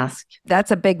big ask. That's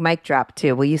a big mic drop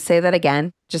too. Will you say that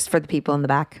again, just for the people in the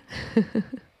back?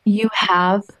 You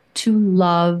have to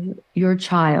love your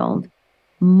child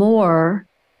more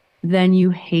than you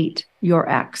hate your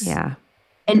ex. Yeah.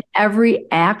 And every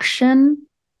action,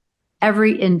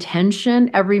 every intention,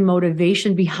 every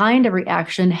motivation behind every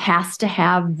action has to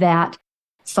have that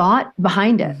thought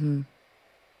behind it. Mm-hmm.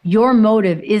 Your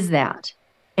motive is that.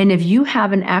 And if you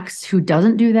have an ex who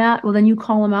doesn't do that, well, then you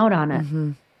call him out on it.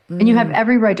 Mm-hmm. Mm-hmm. And you have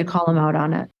every right to call him out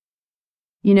on it.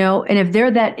 And if they're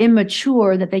that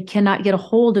immature that they cannot get a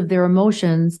hold of their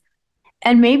emotions,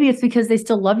 and maybe it's because they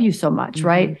still love you so much, mm-hmm.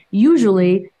 right?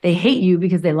 Usually they hate you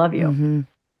because they love you. Mm-hmm.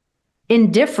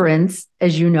 Indifference,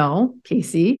 as you know,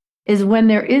 Casey, is when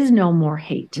there is no more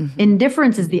hate. Mm-hmm.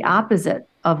 Indifference is the opposite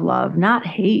of love, not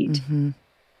hate.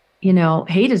 Mm-hmm.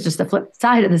 Hate is just the flip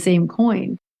side of the same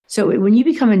coin. So when you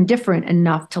become indifferent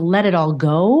enough to let it all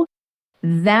go,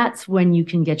 that's when you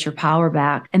can get your power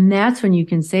back. And that's when you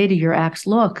can say to your ex,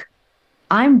 look,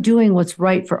 I'm doing what's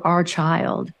right for our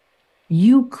child.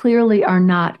 You clearly are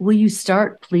not. Will you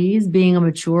start, please, being a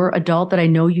mature adult that I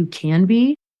know you can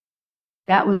be?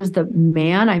 that was the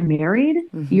man I married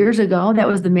years ago. That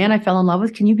was the man I fell in love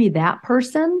with. Can you be that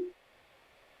person?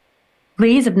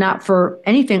 Please, if not for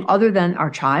anything other than our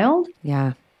child.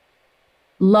 Yeah.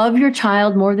 Love your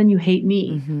child more than you hate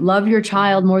me. Love your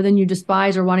child more than you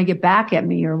despise or want to get back at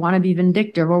me or want to be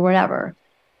vindictive or whatever.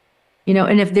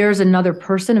 And if there's another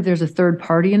person, if there's a third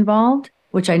party involved,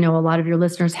 which I know a lot of your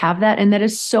listeners have that, and that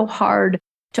is so hard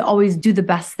to always do the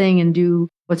best thing and do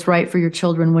what's right for your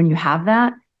children when you have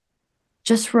that,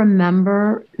 just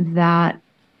remember that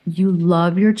you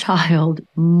love your child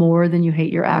more than you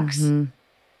hate your ex.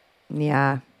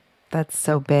 Yeah, that's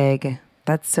so big.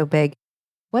 That's so big.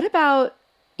 What about,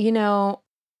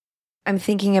 I'm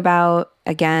thinking about,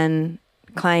 again,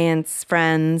 clients,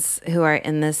 friends who are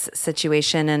in this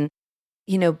situation and,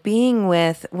 being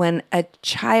with when a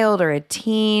child or a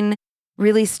teen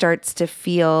really starts to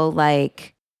feel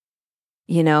like,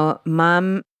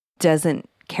 mom doesn't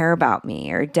care about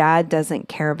me or dad doesn't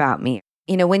care about me.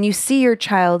 When you see your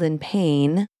child in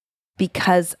pain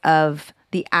because of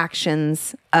the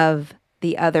actions of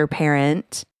the other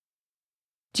parent,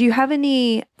 do you have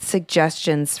any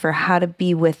suggestions for how to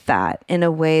be with that in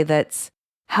a way that's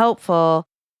helpful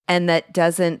and that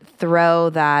doesn't throw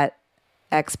that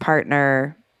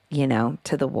ex-partner,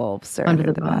 to the wolves or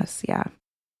under the bus? Yeah.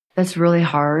 That's really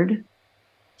hard.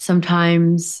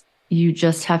 Sometimes you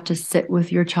just have to sit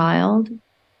with your child.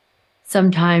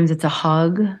 Sometimes it's a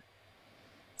hug.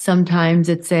 Sometimes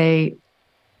it's you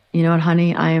know what,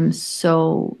 honey, I am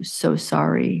so, so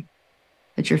sorry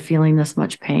that you're feeling this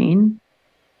much pain.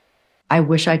 I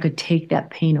wish I could take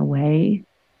that pain away.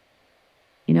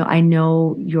 I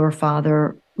know your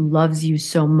father loves you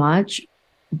so much,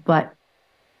 but,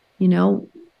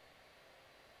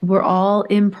 we're all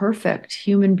imperfect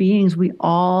human beings. We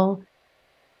all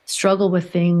struggle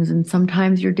with things. And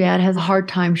sometimes your dad has a hard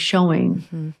time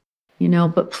showing,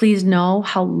 but please know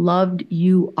how loved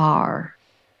you are.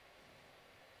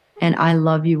 And I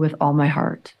love you with all my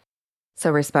heart.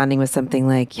 So responding with something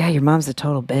like, yeah, your mom's a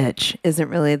total bitch isn't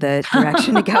really the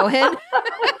direction to go in.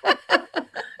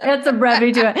 It's a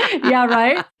brevity to it. Yeah,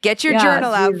 right? Get your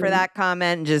journal out for that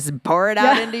comment and just pour it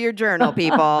out into your journal,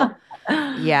 people.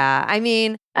 Yeah. I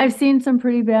mean, I've seen some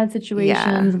pretty bad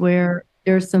situations where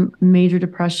there's some major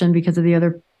depression because of the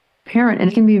other parent.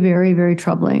 And it can be very, very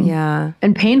troubling. Yeah.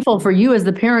 And painful for you as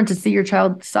the parent to see your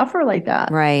child suffer like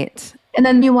that. Right. And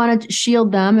then you want to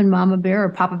shield them and Mama Bear or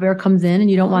Papa Bear comes in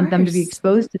and you don't want them to be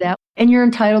exposed to that. And you're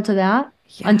entitled to that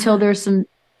until there's some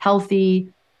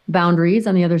healthy boundaries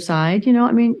on the other side. You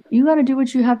got to do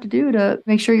what you have to do to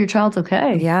make sure your child's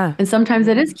okay. Yeah. And sometimes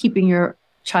it is keeping your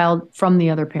child from the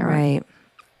other parent.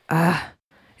 Right.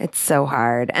 It's so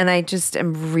hard. And I just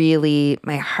am really,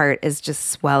 my heart is just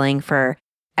swelling for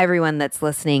everyone that's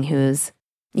listening who's,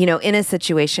 in a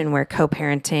situation where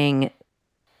co-parenting,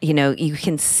 you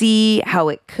can see how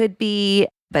it could be,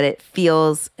 but it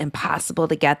feels impossible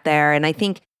to get there. And I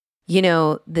think,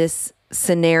 this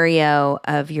scenario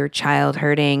of your child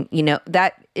hurting,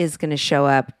 that is going to show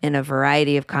up in a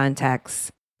variety of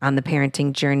contexts on the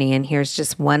parenting journey. And here's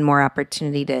just one more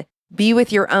opportunity to be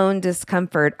with your own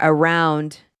discomfort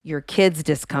around your kids'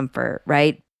 discomfort,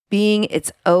 right? Being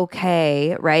it's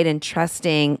okay, right? And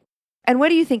trusting. And what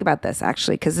do you think about this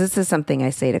actually? Because this is something I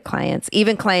say to clients,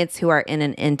 even clients who are in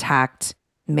an intact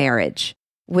marriage,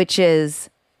 which is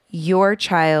your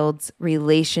child's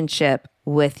relationship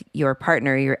with your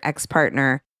partner, your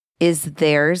ex-partner, is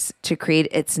theirs to create.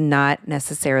 It's not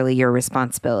necessarily your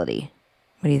responsibility.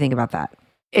 What do you think about that?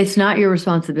 It's not your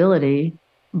responsibility,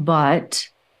 but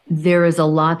there is a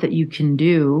lot that you can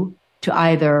do to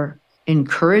either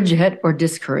encourage it or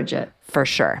discourage it. For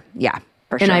sure. Yeah,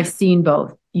 for sure. And I've seen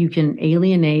both. You can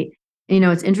alienate.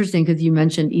 It's interesting because you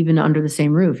mentioned even under the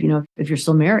same roof, if you're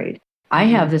still married. I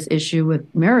have this issue with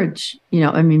marriage,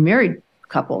 married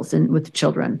couples and with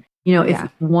children. If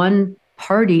one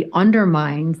party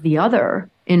undermines the other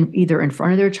either in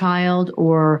front of their child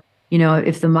or,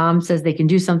 if the mom says they can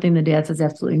do something, the dad says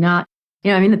absolutely not.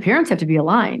 The parents have to be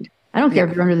aligned. I don't care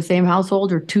if you're under the same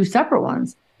household or two separate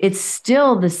ones. It's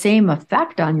still the same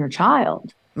effect on your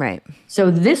child. Right.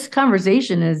 So this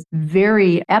conversation is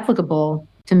very applicable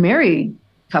to married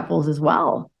couples as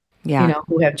well. Yeah.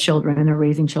 Who have children and are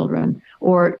raising children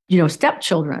or,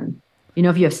 stepchildren.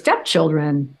 If you have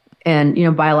stepchildren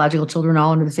and, biological children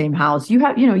all under the same house, you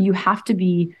have to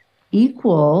be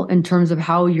equal in terms of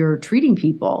how you're treating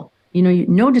people,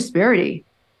 no disparity.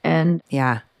 And,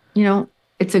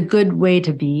 it's a good way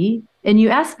to be. And you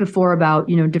asked before about,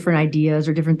 different ideas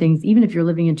or different things, even if you're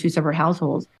living in two separate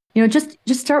households, just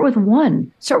start with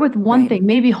one. Start with one thing,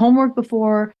 maybe homework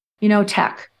before,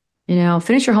 tech.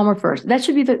 Finish your homework first. That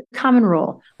should be the common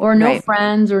rule. Or no Right.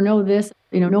 friends, or no this,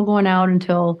 no going out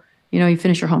until, you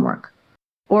finish your homework.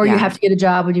 Or you Yeah. have to get a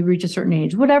job when you reach a certain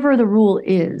age. Whatever the rule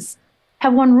is,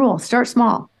 have one rule. Start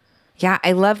small. Yeah,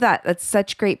 I love that. That's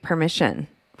such great permission,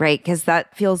 right? Because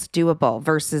that feels doable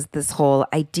versus this whole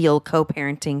ideal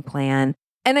co-parenting plan.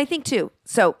 And I think too,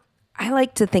 so I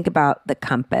like to think about the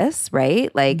compass,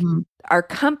 right? Like Mhm. our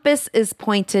compass is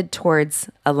pointed towards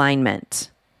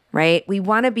alignment, right? We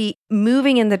want to be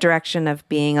moving in the direction of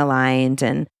being aligned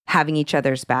and having each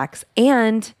other's backs.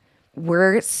 And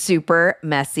we're super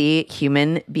messy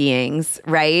human beings,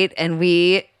 right? And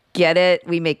we get it.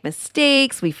 We make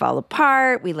mistakes. We fall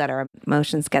apart. We let our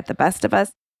emotions get the best of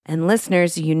us. And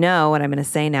listeners, you know what I'm going to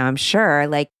say now, I'm sure.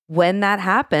 Like when that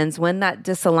happens, when that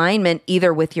disalignment,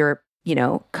 either with your,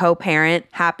 co-parent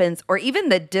happens, or even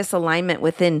the disalignment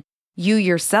within you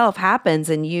yourself happens,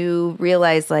 and you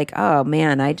realize like, oh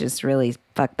man, I just really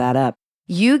fucked that up.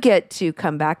 You get to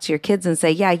come back to your kids and say,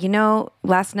 yeah,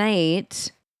 last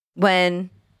night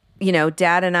when,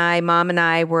 dad and I, mom and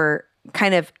I were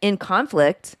kind of in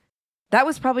conflict, that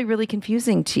was probably really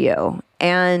confusing to you.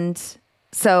 And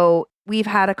so we've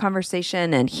had a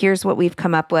conversation and here's what we've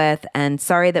come up with. And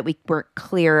sorry that we weren't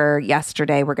clearer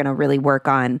yesterday. We're going to really work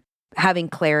on having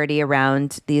clarity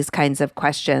around these kinds of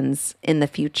questions in the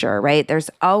future, right? There's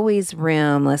always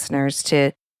room, listeners,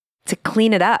 to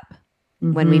clean it up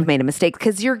when we've made a mistake,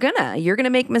 because you're gonna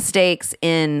make mistakes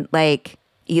in like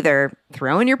either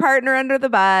throwing your partner under the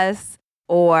bus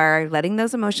or letting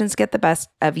those emotions get the best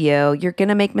of you. You're going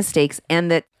to make mistakes,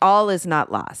 and that all is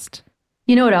not lost.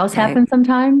 You know what else Right. happens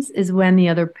sometimes is when the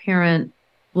other parent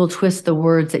will twist the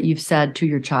words that you've said to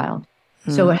your child.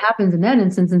 So what happens in that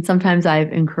instance, and sometimes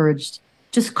I've encouraged,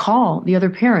 just call the other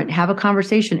parent, have a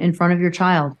conversation in front of your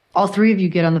child. All three of you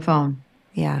get on the phone.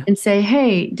 Yeah. And say,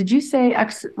 hey, did you say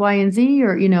X, Y, and Z?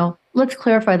 Or, let's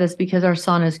clarify this because our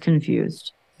son is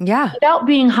confused. Yeah. Without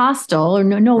being hostile or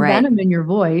no Right. venom in your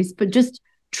voice, but just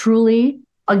truly,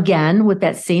 again, with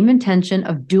that same intention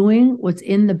of doing what's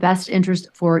in the best interest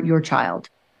for your child.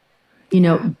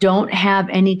 Don't have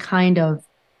any kind of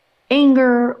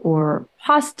anger or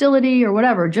hostility or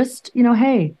whatever. Just,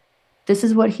 hey, this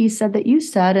is what he said that you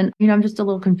said. And, I'm just a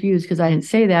little confused because I didn't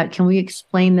say that. Can we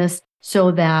explain this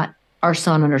so that our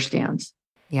son understands?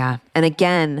 Yeah. And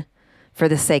again, for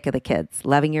the sake of the kids,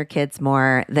 loving your kids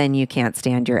more than you can't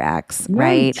stand your ex,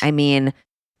 right? I mean,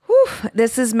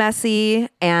 this is messy.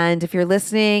 And if you're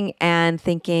listening and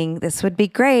thinking this would be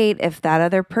great if that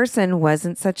other person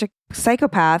wasn't such a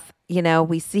psychopath,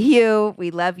 we see you,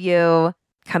 we love you.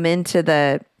 Come into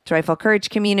the Joyful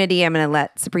Courage community. I'm going to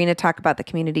let Sabrina talk about the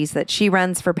communities that she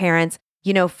runs for parents.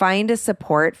 Find a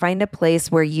support, find a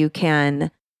place where you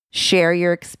can share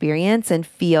your experience and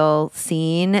feel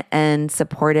seen and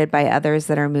supported by others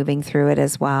that are moving through it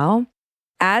as well.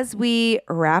 As we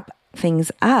wrap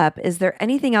things up, is there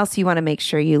anything else you want to make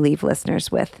sure you leave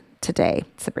listeners with today,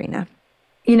 Sabrina?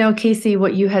 Casey,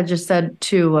 what you had just said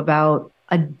too about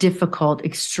a difficult,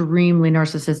 extremely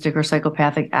narcissistic or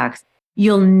psychopathic ex,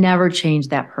 you'll never change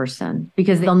that person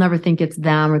because they'll never think it's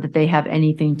them or that they have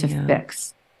anything to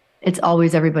fix. It's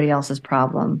always everybody else's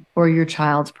problem or your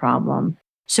child's problem.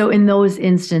 So in those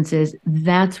instances,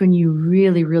 that's when you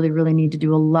really, really, really need to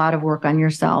do a lot of work on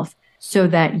yourself so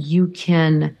that you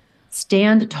can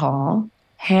stand tall,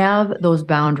 have those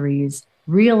boundaries,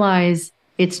 realize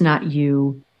it's not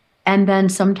you. And then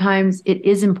sometimes it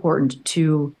is important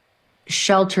to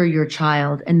shelter your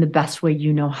child in the best way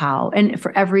you know how. And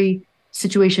for every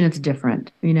situation, it's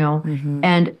different,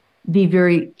 and be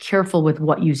very careful with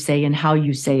what you say and how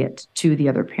you say it to the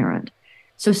other parent.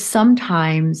 So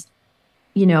sometimes,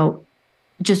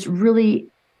 just really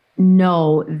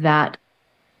know that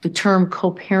the term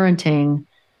co-parenting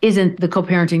isn't the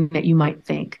co-parenting that you might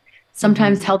think.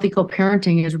 Sometimes healthy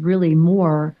co-parenting is really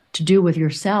more to do with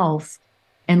yourself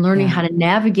and learning how to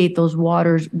navigate those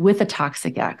waters with a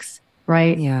toxic ex,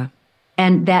 right? Yeah.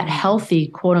 And that healthy,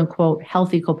 quote unquote,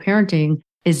 healthy co-parenting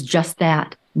is just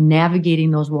that,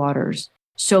 navigating those waters.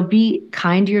 So be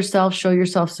kind to yourself, show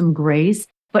yourself some grace,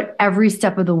 but every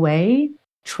step of the way,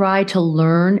 try to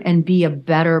learn and be a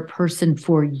better person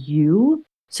for you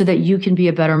so that you can be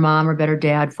a better mom or better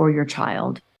dad for your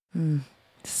child.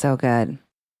 So good.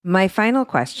 My final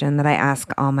question that I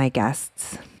ask all my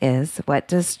guests is, what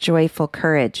does joyful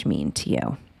courage mean to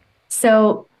you?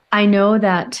 So I know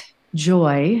that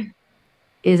joy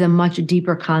is a much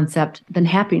deeper concept than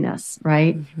happiness,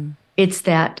 right? It's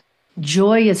that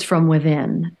joy is from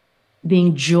within.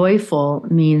 Being joyful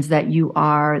means that you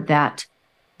are that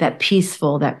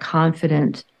peaceful, that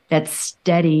confident, that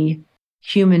steady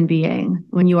human being.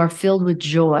 When you are filled with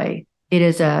joy, it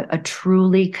is a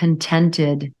truly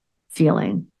contented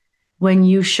feeling. When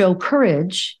you show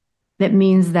courage, that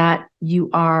means that you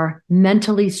are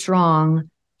mentally strong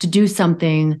to do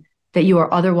something that you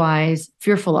are otherwise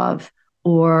fearful of,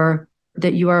 or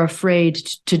that you are afraid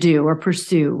to do or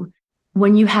pursue.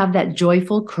 When you have that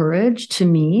joyful courage, to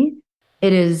me,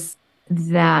 it is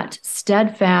that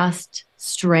steadfast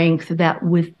strength,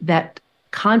 that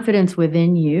confidence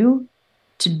within you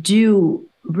to do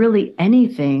really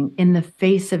anything in the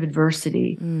face of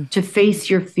adversity, to face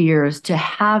your fears, to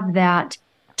have that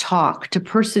talk, to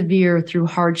persevere through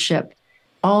hardship,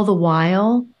 all the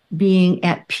while being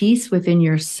at peace within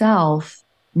yourself,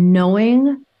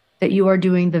 knowing that you are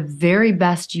doing the very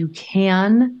best you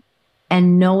can,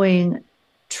 and knowing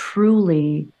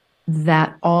truly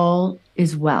that all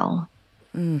is well,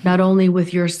 not only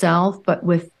with yourself, but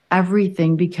with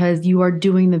everything, because you are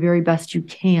doing the very best you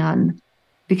can,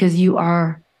 because you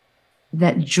are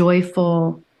that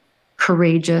joyful,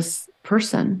 courageous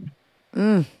person.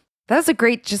 That was a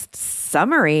great just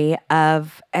summary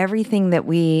of everything that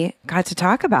we got to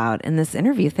talk about in this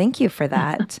interview. Thank you for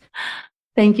that.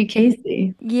 Thank you,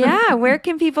 Casey. Yeah. Where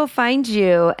can people find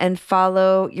you and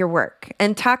follow your work?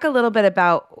 And talk a little bit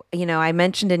about, I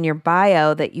mentioned in your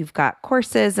bio that you've got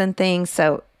courses and things.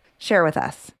 So share with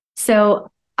us. So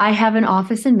I have an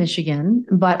office in Michigan,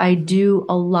 but I do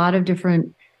a lot of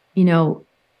different,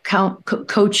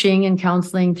 coaching and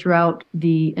counseling throughout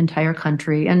the entire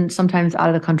country, and sometimes out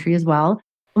of the country as well.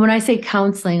 When I say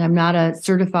counseling, I'm not a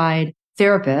certified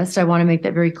therapist. I want to make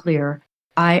that very clear.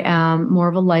 I am more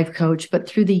of a life coach, but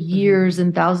through the years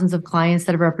and thousands of clients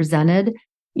that I've represented,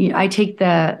 I take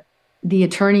the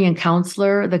attorney and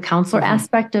counselor, the counselor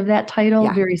aspect of that title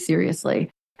very seriously.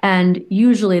 And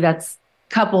usually that's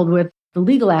coupled with the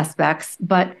legal aspects,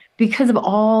 but because of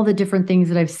all the different things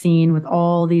that I've seen with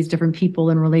all these different people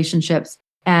and relationships,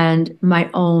 and my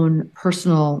own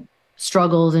personal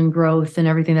struggles and growth and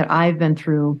everything that I've been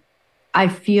through, I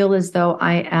feel as though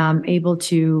I am able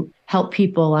to help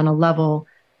people on a level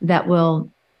that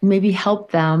will maybe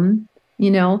help them,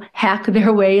 hack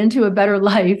their way into a better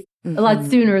life a lot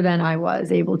sooner than I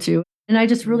was able to. And I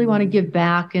just really want to give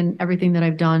back in everything that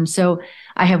I've done. So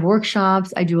I have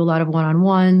workshops. I do a lot of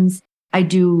one-on-ones. I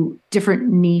do different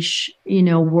niche,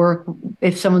 work.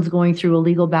 If someone's going through a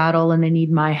legal battle and they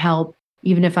need my help,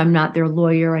 even if I'm not their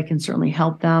lawyer, I can certainly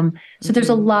help them. So there's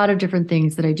a lot of different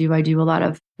things that I do. I do a lot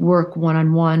of work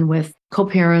one-on-one with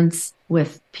co-parents,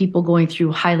 with people going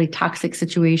through highly toxic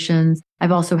situations.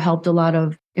 I've also helped a lot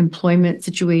of employment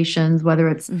situations, whether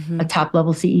it's a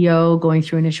top-level CEO going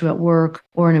through an issue at work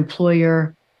or an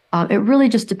employer. It really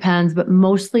just depends, but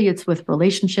mostly it's with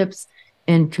relationships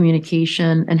and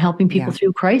communication and helping people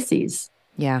through crises.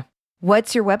 Yeah.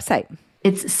 What's your website?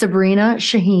 It's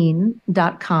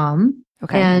sabrinashaheen.com.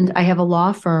 Okay. And I have a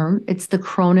law firm. It's the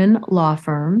Cronin Law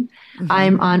Firm.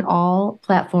 I'm on all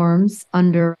platforms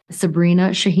under Sabrina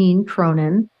Shaheen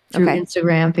Cronin through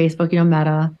Instagram, Facebook,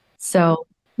 Meta. So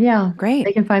yeah, great.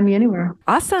 They can find me anywhere.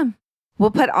 Awesome. We'll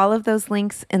put all of those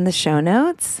links in the show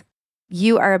notes.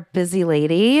 You are a busy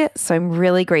lady, so I'm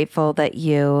really grateful that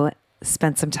you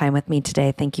spent some time with me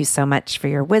today. Thank you so much for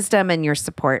your wisdom and your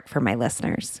support for my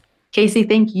listeners. Casey,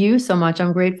 thank you so much.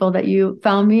 I'm grateful that you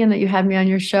found me and that you had me on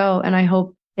your show. And I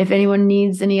hope if anyone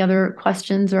needs any other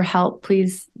questions or help,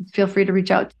 please feel free to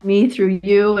reach out to me through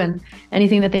you and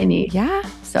anything that they need. Yeah.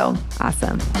 So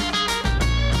awesome.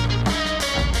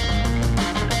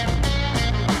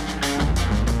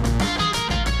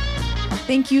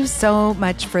 Thank you so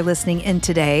much for listening in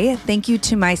today. Thank you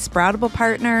to my Sproutable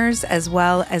partners, as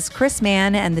well as Chris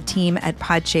Mann and the team at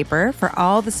Podshaper for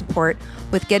all the support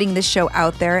with getting this show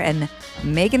out there and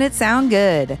making it sound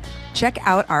good. Check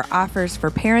out our offers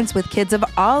for parents with kids of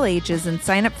all ages and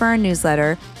sign up for our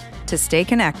newsletter to stay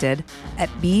connected at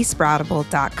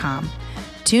besproutable.com.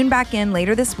 Tune back in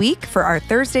later this week for our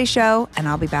Thursday show, and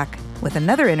I'll be back with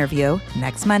another interview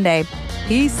next Monday.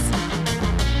 Peace.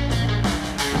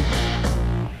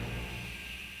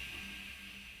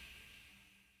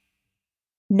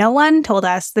 No one told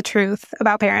us the truth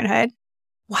about parenthood.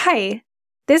 Why?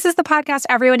 This is the podcast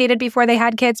everyone needed before they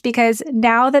had kids, because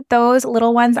now that those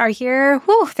little ones are here,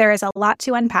 there is a lot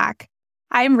to unpack.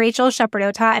 I'm Rachel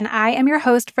Shepardota, and I am your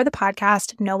host for the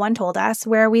podcast No One Told Us,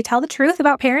 where we tell the truth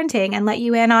about parenting and let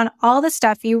you in on all the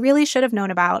stuff you really should have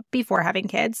known about before having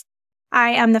kids. I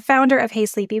am the founder of Hey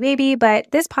Sleepy Baby,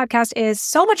 but this podcast is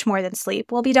so much more than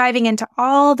sleep. We'll be diving into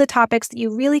all the topics that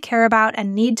you really care about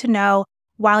and need to know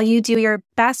while you do your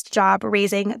best job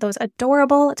raising those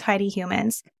adorable tiny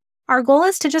humans. Our goal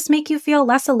is to just make you feel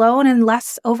less alone and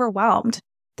less overwhelmed.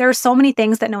 There are so many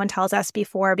things that no one tells us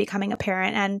before becoming a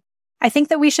parent, and I think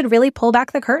that we should really pull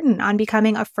back the curtain on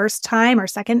becoming a first-time or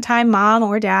second-time mom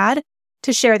or dad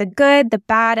to share the good, the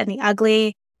bad, and the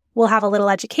ugly. We'll have a little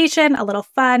education, a little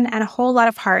fun, and a whole lot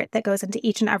of heart that goes into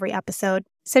each and every episode.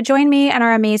 So join me and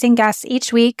our amazing guests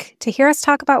each week to hear us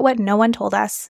talk about what no one told us.